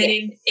 And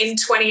then in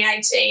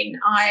 2018,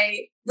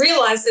 I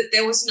realised that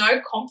there was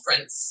no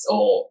conference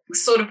or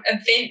sort of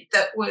event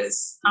that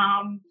was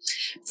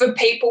for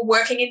people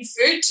working in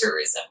food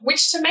tourism,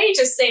 which to me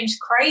just seemed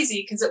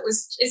crazy because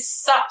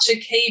it's such a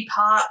key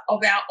part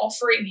of our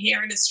offering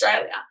here in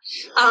Australia.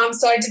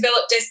 So I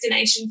developed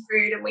Destination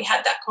Food, and we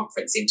had that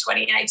conference in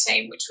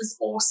 2018, which was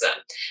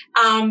awesome.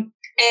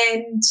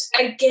 And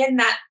again,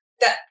 that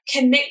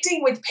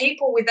connecting with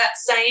people with that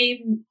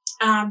same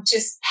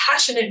just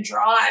passion and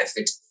drive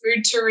for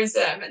food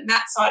tourism and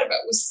that side of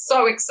it was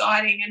so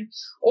exciting. And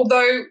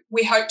although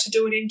we hope to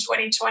do it in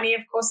 2020,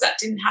 of course that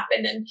didn't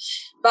happen.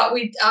 But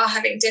we are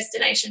having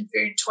Destination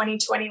Food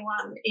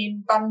 2021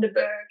 in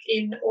Bundaberg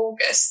in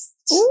August.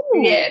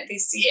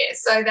 This year.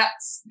 So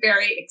that's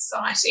very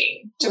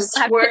exciting. Just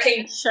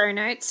working show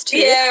notes too.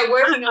 Yeah,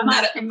 working on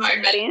that at the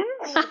moment.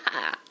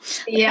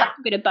 A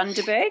bit of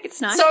Bundaberg.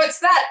 It's nice. So it's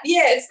that.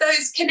 Yeah, it's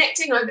those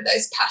connecting over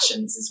those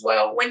passions as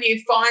well. When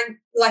you find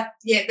that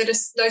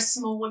those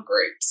smaller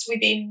groups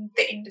within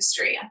the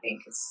industry, I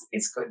think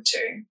is good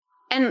too.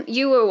 And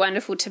you were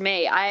wonderful to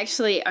me. I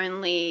actually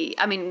I'm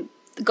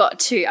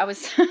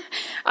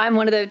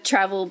one of the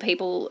travel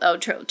people,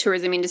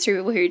 tourism industry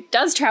people who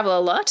does travel a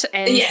lot,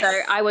 and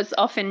so I was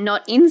often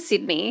not in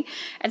Sydney,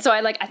 and so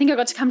I think I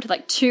got to come to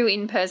like 2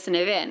 in-person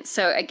events.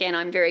 So again,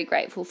 I'm very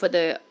grateful for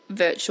the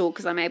virtual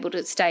because I'm able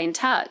to stay in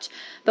touch.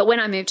 But when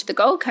I moved to the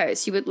Gold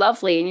Coast, you were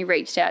lovely and you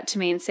reached out to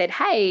me and said,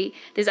 hey,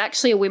 there's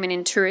actually a Women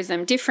in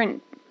Tourism,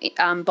 different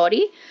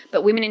body,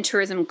 but Women in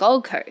Tourism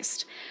Gold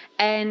Coast.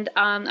 And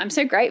I'm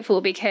so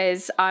grateful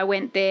because I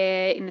went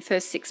there in the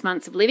first 6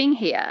 months of living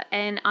here,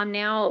 and I'm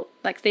now,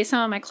 like, they're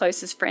some of my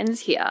closest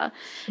friends here.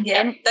 Yeah,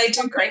 and they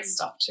do great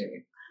stuff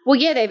too. Well,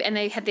 yeah,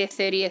 they had their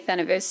 30th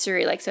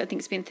anniversary, so I think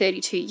it's been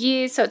 32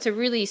 years. So it's a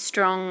really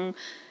strong,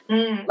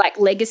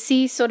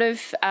 legacy sort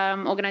of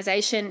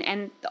organisation.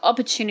 And the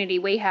opportunity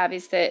we have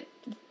is that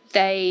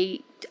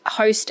they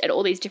host at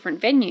all these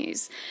different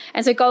venues.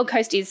 And so Gold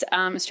Coast is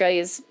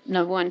Australia's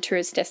 #1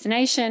 tourist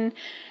destination.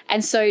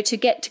 And so to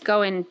get to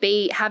go and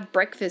have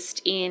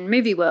breakfast in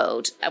Movie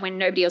World when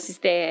nobody else is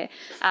there,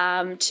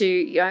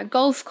 to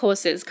golf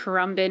courses,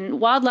 Currumbin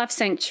Wildlife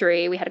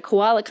Sanctuary, we had a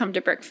koala come to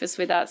breakfast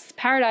with us,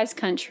 Paradise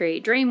Country,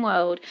 Dream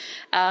World,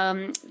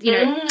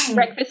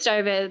 breakfast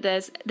over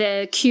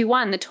the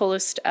Q1, the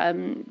tallest,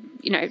 one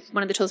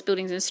of the tallest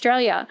buildings in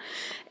Australia.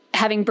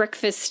 Having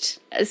breakfast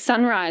as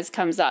sunrise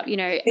comes up,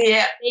 being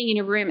in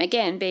a room,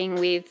 again, being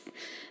with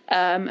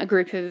a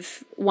group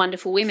of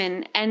wonderful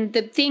women. And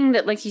the thing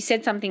that, like you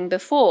said something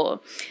before,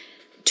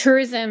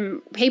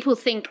 tourism, people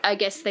think,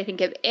 they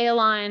think of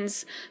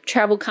airlines,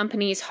 travel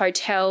companies,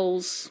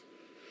 hotels,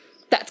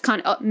 that's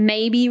kind of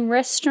maybe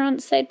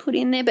restaurants they'd put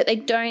in there, but they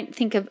don't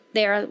think of,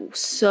 there are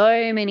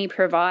so many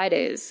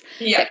providers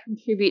that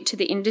contribute to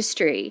the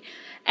industry.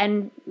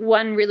 And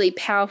one really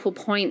powerful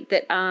point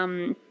that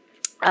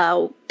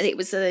it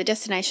was a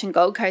Destination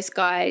Gold Coast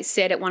guy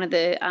said at one of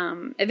the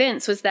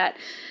events was that,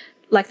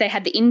 they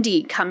had the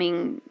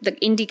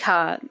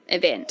IndyCar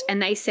event, and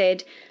they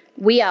said,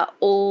 we are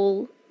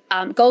all,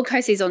 Gold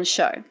Coast is on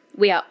show.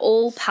 We are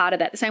all part of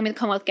that. The same with the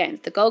Commonwealth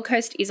Games. The Gold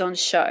Coast is on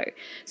show.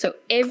 So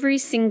every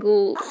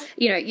single,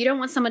 you don't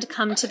want someone to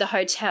come to the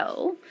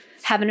hotel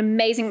have an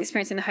amazing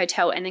experience in the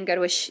hotel and then go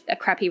to a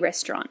crappy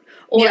restaurant.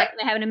 Or like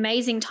they have an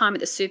amazing time at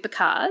the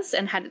supercars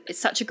and had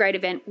such a great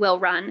event, well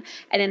run,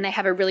 and then they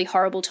have a really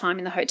horrible time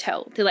in the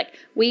hotel. They're like,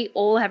 we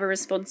all have a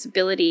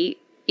responsibility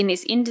in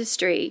this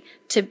industry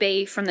to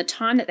be, from the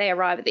time that they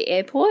arrive at the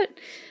airport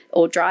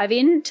or drive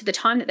in to the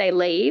time that they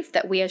leave,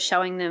 that we are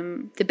showing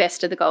them the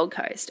best of the Gold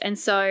Coast. And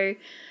so,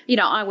 you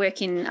know, I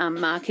work in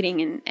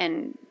marketing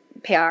and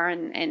PR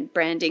and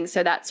branding,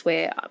 so that's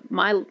where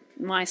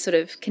my sort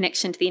of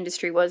connection to the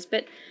industry was.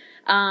 But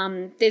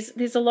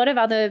there's a lot of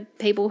other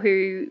people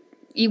who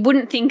you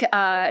wouldn't think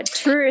are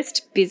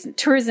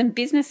tourism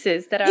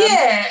businesses that are.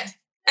 Yeah,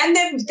 and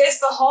then there's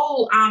the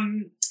whole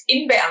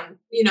inbound,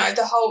 you know,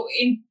 the whole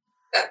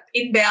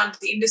inbound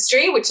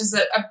industry, which is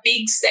a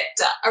big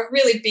sector, a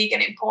really big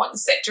and important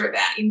sector of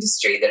our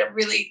industry that are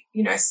really,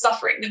 you know,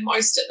 suffering the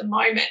most at the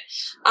moment.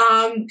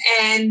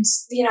 And,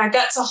 you know,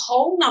 that's a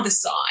whole nother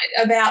side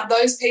about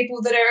those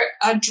people that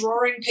are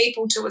drawing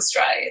people to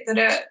Australia, that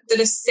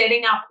are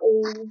setting up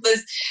all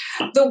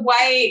the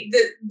way,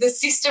 the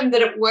system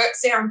that it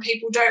works there, and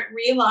people don't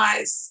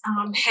realise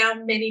how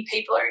many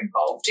people are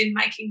involved in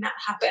making that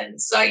happen.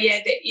 So,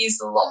 yeah, there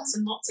is lots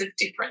and lots of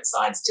different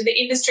sides to the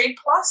industry,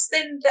 plus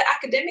then the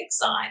academic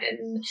side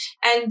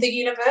and the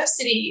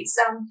universities,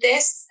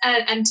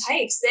 and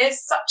TAFEs.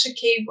 There's such a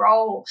key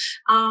role.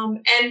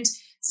 And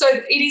so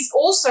it is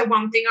also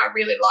one thing I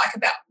really like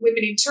about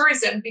Women in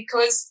Tourism,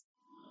 because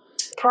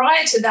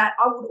prior to that,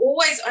 I would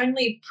always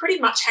only pretty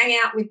much hang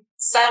out with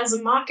sales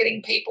and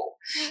marketing people.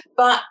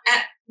 But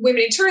at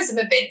Women in Tourism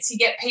events, you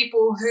get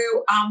people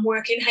who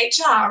work in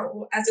HR,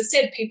 or, as I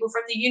said, people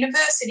from the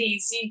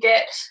universities. You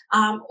get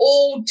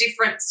all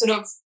different sort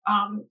of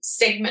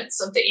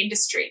segments of the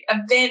industry,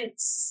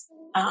 events,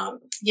 of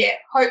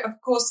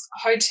course,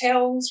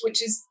 hotels,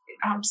 which is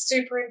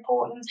super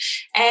important,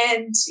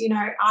 and, you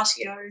know,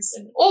 RTOs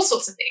and all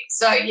sorts of things.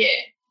 So,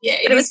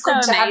 it is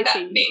good to have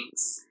that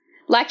mix.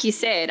 Like you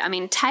said, I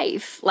mean,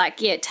 TAFE,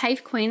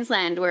 TAFE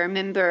Queensland were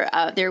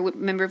they're a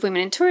member of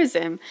Women in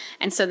Tourism.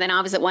 And so then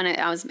I was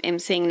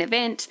emceeing an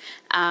event.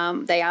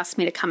 They asked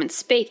me to come and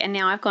speak. And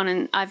now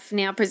I've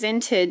now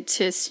presented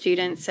to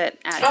students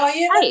at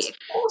TAFE. That's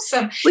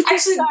awesome. Which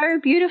is so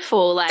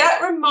beautiful. That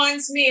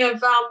reminds me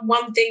of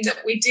one thing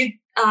that we did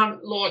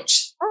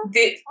launch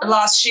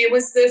last year,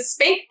 was the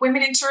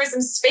Women in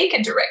Tourism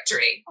Speaker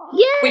Directory,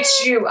 which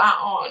you are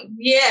on.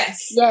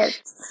 Yes.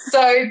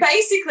 So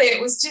basically it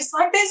was just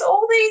like, there's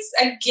all these,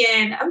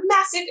 again, a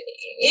massive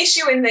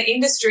issue in the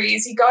industry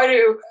is you go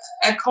to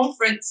a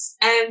conference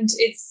and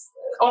it's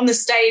on the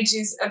stage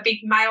is a big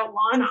male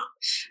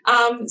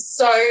lineup.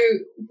 So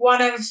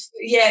one of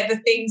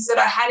the things that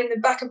I had in the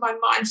back of my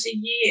mind for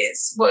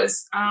years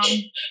was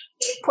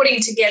putting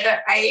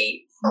together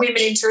a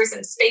Women in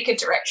Tourism Speaker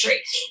Directory,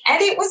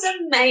 and it was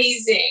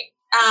amazing.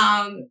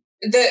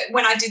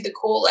 When I did the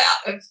call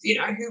out of, you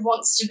know, who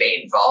wants to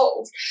be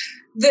involved,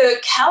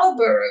 the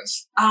caliber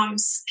of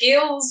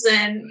skills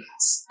and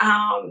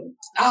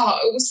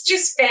it was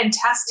just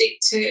fantastic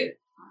to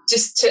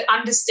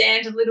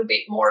understand a little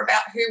bit more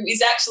about who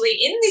is actually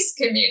in this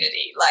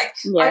community.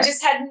 I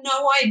just had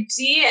no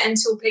idea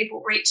until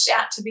people reached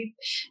out to be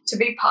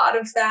part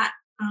of that.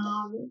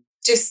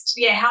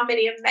 How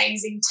many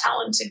amazing,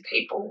 talented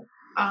people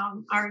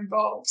are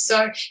involved.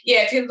 So,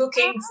 if you're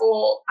looking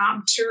for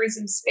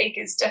tourism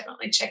speakers,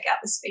 definitely check out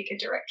the speaker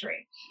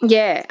directory.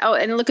 Yeah. Oh,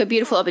 and look, a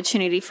beautiful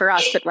opportunity for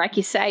us. But like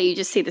you say, you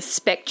just see the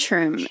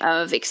spectrum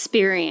of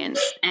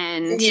experience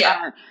and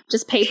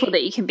just people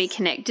that you can be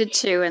connected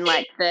to, and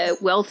like the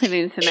wealth of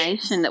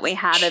information that we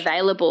have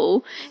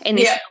available in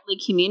this lovely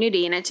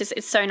community. And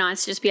it's so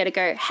nice to just be able to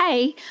go,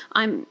 hey,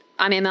 I'm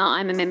Emma,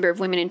 I'm a member of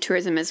Women in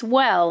Tourism as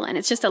well. And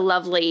it's just a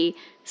lovely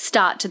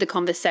start to the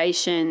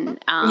conversation.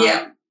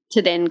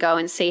 To then go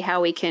and see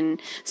how we can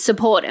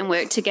support and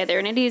work together.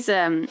 And it is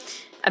a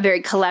very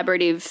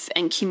collaborative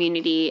and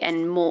community,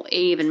 and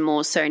even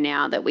more so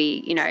now that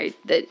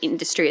the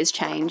industry has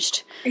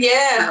changed.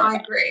 Yeah, I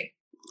agree.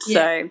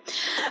 So,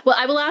 well,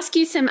 I will ask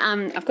you some,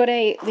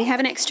 we have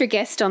an extra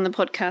guest on the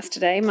podcast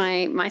today.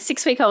 My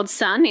 6-week-old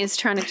son is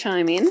trying to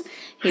chime in.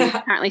 He's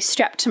currently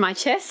strapped to my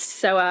chest.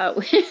 So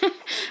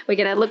we're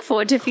going to look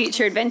forward to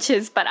future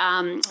adventures, but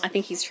I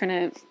think he's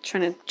trying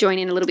to join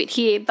in a little bit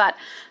here. But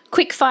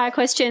quick fire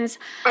questions.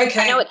 Okay.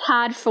 I know it's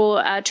hard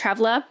for a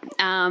traveller,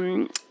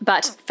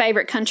 but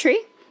favourite country?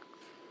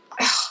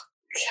 Oh,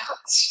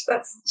 gosh,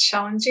 that's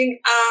challenging.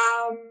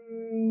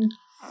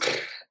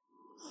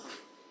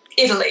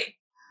 Italy.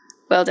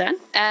 Well done.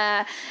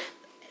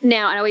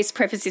 Now, I always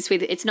preface this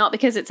with, it's not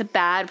because it's a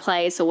bad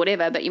place or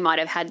whatever, but you might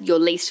have had your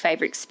least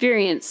favourite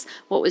experience.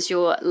 What was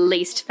your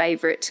least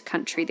favourite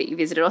country that you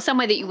visited, or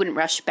somewhere that you wouldn't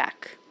rush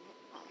back?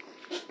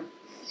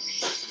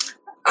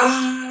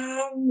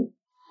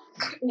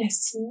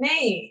 Goodness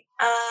me.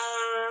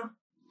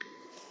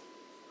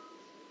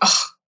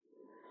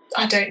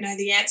 I don't know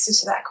the answer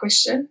to that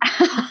question.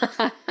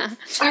 I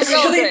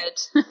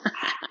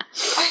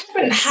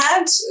haven't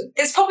had,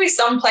 there's probably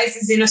some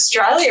places in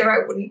Australia I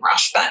wouldn't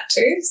rush back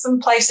to. Some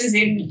places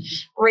in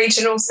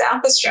regional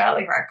South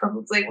Australia I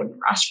probably wouldn't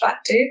rush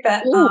back to.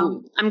 But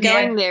I'm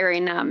going there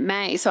in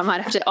May, so I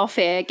might have to off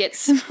air get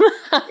some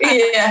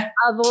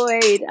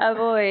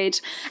avoid.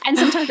 And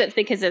sometimes that's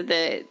because of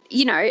the,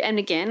 and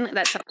again,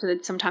 that's up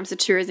to sometimes the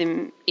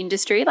tourism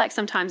industry. Like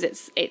sometimes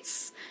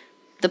it's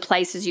the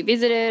places you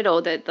visited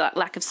or the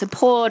lack of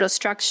support or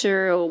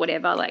structure or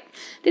whatever. Like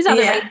there's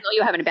other reasons, or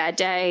you're having a bad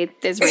day.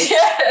 There's reasons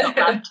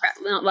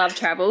not love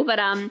travel. But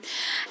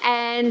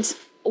and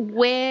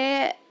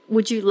where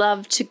would you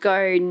love to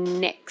go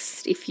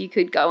next if you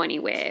could go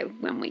anywhere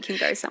when we can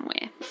go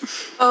somewhere?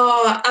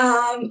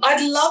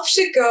 I'd love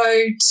to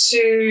go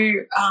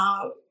to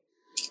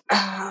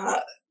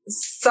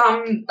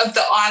some of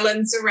the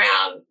islands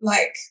around,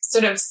 like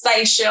sort of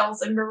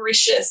Seychelles and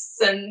Mauritius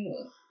and,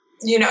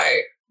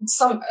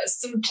 some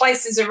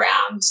places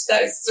around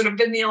those sort of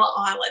Vanilla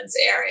Islands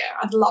area.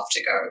 I'd love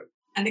to go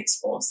and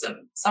explore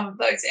some of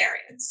those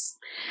areas.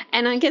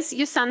 And I guess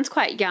your son's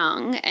quite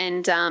young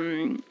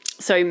and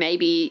so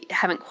maybe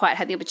haven't quite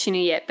had the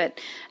opportunity yet, but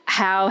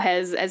how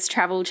has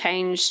travel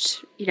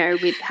changed,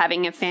 with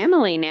having a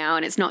family now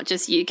and it's not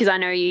just you? Because I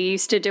know you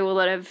used to do a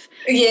lot of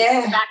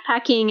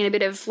backpacking and a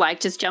bit of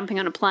like just jumping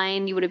on a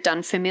plane. You would have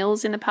done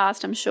famils in the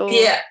past, I'm sure.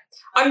 Yeah.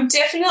 I'm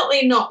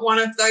definitely not one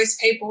of those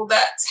people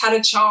that's had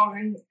a child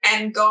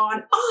and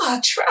gone,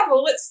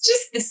 travel, it's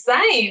just the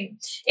same.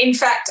 In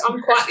fact,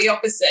 I'm quite the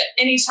opposite.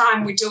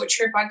 Anytime we do a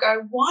trip, I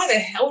go, why the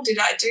hell did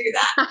I do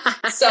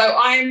that? So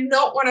I'm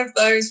not one of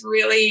those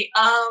really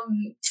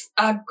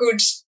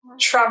good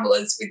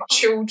travellers with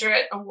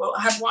children. Well,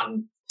 I have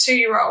one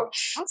 2-year-old.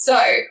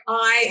 So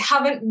I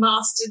haven't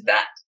mastered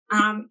that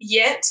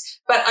yet,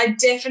 but I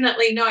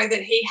definitely know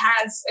that he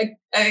has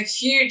a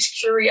huge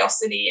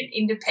curiosity and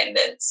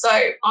independence. So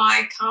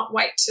I can't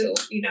wait to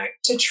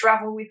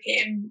travel with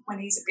him when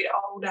he's a bit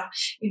older,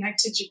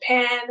 to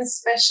Japan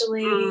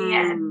especially,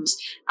 and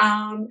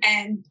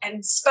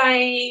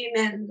Spain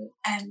and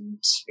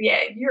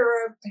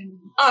Europe and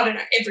I don't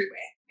know,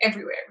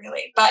 everywhere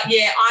really. But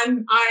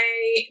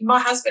my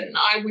husband and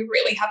I, we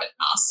really haven't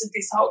mastered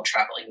this whole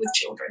traveling with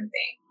children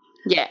thing.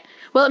 Yeah.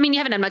 Well, I mean, you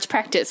haven't had much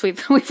practice.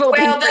 We've all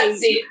been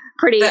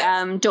pretty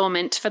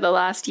dormant for the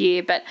last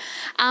year. But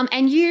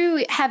and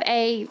you have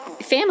a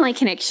family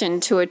connection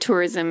to a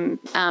tourism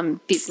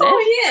business.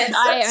 Oh, yes.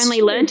 I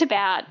only learnt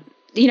about,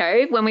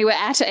 when we were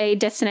at a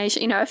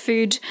destination, a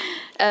food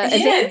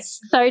event.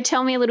 So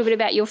tell me a little bit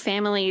about your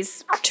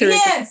family's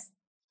tourism. Yes.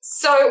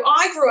 So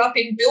I grew up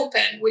in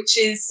Bilpin, which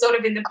is sort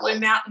of in the Blue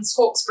Mountains,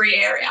 Hawkesbury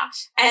area,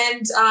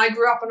 and I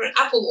grew up on an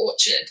apple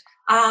orchard.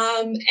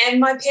 And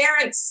my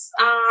parents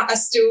are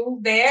still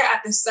there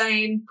at the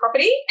same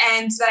property,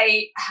 and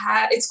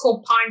it's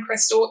called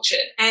Pinecrest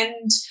Orchard.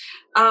 And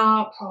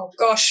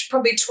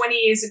probably 20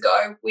 years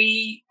ago,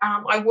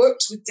 I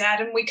worked with Dad,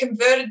 and we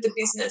converted the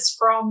business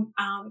from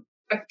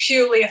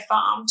purely a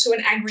farm to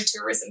an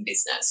agritourism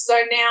business.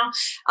 So now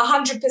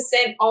 100%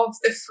 of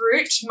the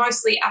fruit,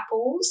 mostly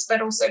apples,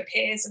 but also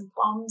pears and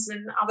plums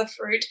and other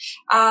fruit,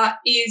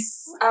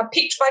 is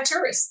picked by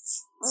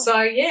tourists.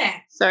 So, yeah.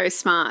 So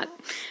smart.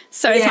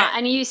 Smart.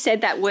 And you said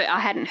that word, I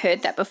hadn't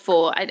heard that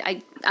before.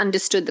 I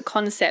understood the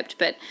concept,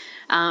 but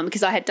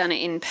because I had done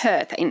it in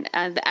Perth, in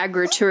the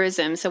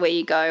agritourism, so where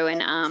you go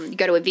and you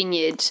go to a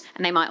vineyard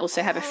and they might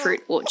also have a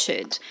fruit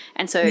orchard.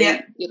 And so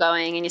you're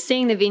going and you're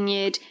seeing the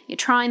vineyard, you're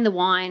trying the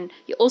wine,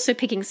 you're also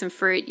picking some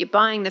fruit, you're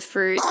buying the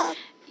fruit,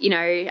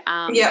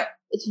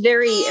 It's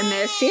very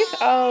immersive.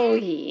 Oh,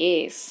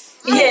 yes.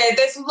 Yeah,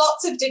 there's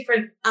lots of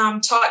different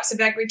types of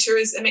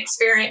agritourism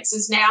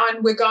experiences now,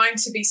 and we're going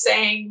to be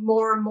seeing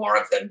more and more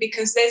of them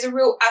because there's a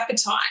real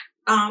appetite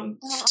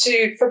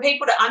for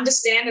people to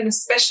understand, and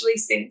especially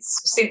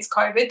since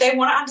COVID, they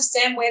want to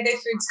understand where their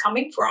food's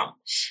coming from,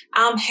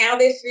 how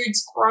their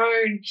food's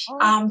grown.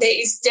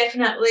 There is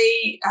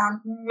definitely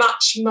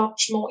much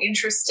more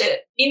interest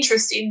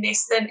in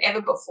this than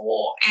ever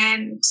before,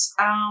 and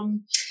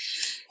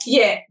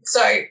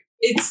so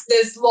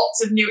there's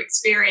lots of new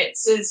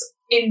experiences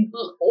in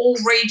all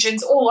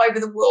regions, all over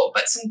the world,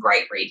 but some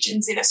great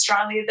regions in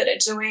Australia that are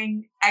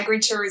doing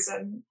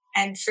agritourism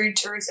and food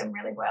tourism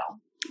really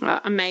well. Oh,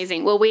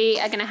 amazing. Well,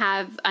 I'm going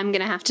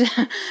to have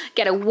to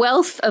get a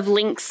wealth of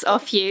links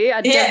off you.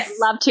 I'd just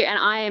love to.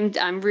 And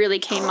I'm really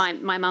keen.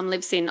 My mum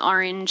lives in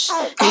Orange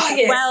as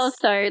well.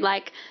 So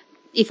like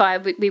if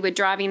we were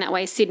driving that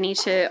way, Sydney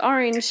to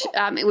Orange,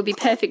 it would be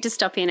perfect to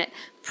stop in at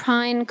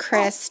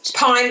Pinecrest.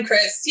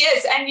 Pinecrest,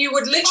 yes. And you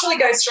would literally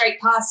go straight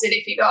past it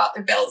if you go up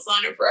the Bells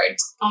Line of Road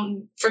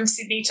from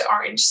Sydney to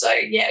Orange. So,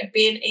 yeah, it'd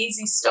be an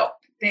easy stop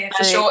there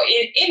for sure,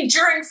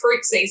 during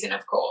fruit season,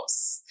 of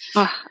course.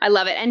 Oh, I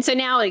love it. And so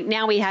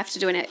now we have to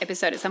do an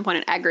episode at some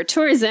point on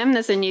agritourism.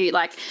 There's a new,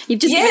 you've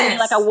just given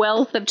me a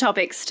wealth of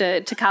topics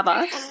to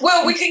cover.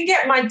 Well, we can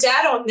get my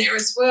dad on there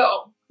as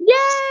well.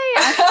 Yay!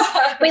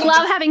 We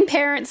love having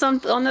parents on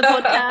the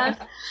podcast.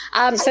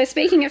 So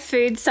speaking of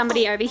food,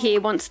 somebody over here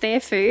wants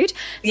their food.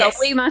 So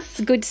we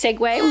must, good segue,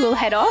 we'll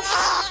head off.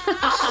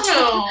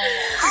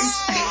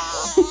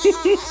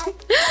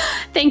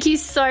 Thank you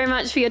so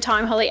much for your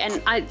time, Holly,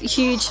 and a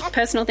huge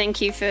personal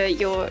thank you for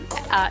your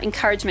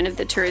encouragement of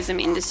the tourism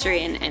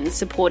industry and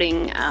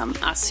supporting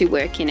us who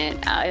work in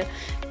it.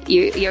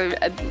 You're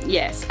a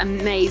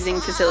amazing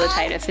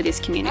facilitator for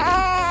this community.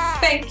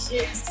 Thank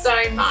you so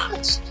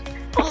much.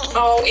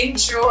 Oh,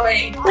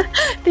 enjoy.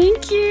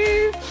 Thank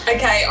you.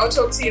 Okay, I'll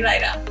talk to you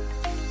later.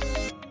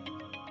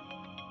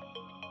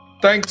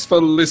 Thanks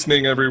for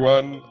listening,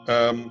 everyone.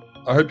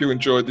 I hope you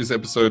enjoyed this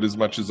episode as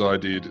much as I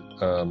did.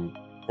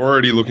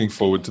 Already looking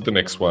forward to the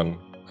next one.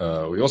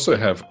 We also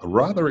have a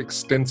rather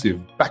extensive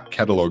back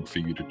catalogue for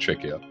you to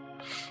check out.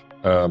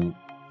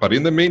 But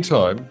in the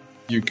meantime,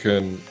 you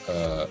can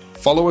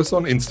follow us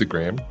on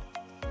Instagram.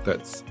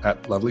 That's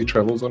at Lovely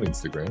Travels on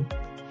Instagram.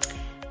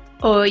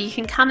 Or you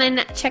can come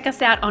and check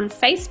us out on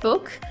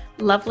Facebook,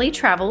 Lovely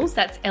Travels,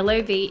 that's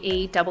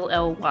LOVELLY.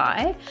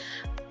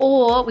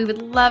 Or we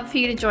would love for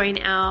you to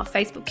join our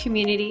Facebook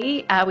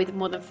community with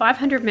more than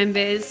 500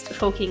 members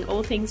talking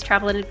all things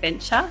travel and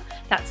adventure.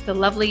 That's the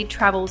Lovely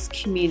Travels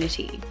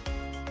community.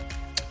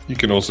 You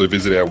can also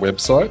visit our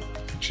website,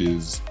 which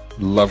is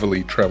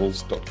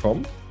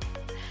lovelytravels.com.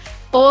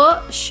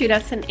 Or shoot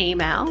us an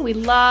email. We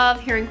love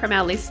hearing from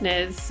our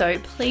listeners, so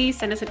please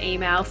send us an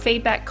email,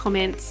 feedback,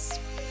 comments,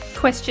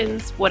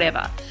 questions,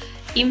 whatever.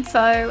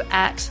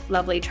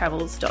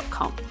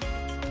 info@lovelytravels.com.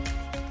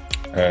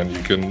 And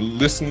you can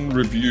listen,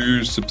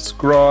 review,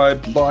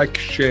 subscribe, like,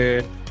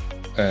 share,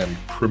 and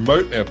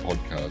promote our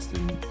podcast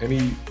in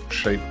any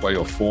shape, way,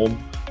 or form.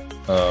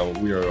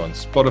 We are on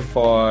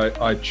Spotify,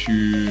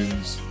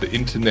 iTunes, the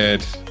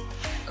internet,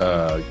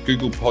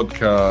 Google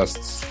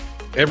Podcasts,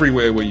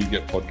 everywhere where you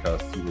get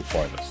podcasts, you will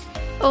find us.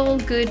 All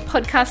good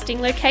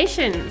podcasting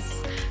locations.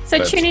 So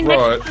That's tune in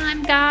right. next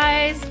time,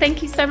 guys.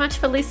 Thank you so much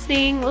for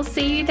listening. We'll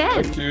see you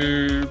then. Thank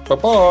you.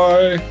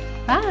 Bye-bye.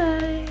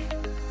 Bye.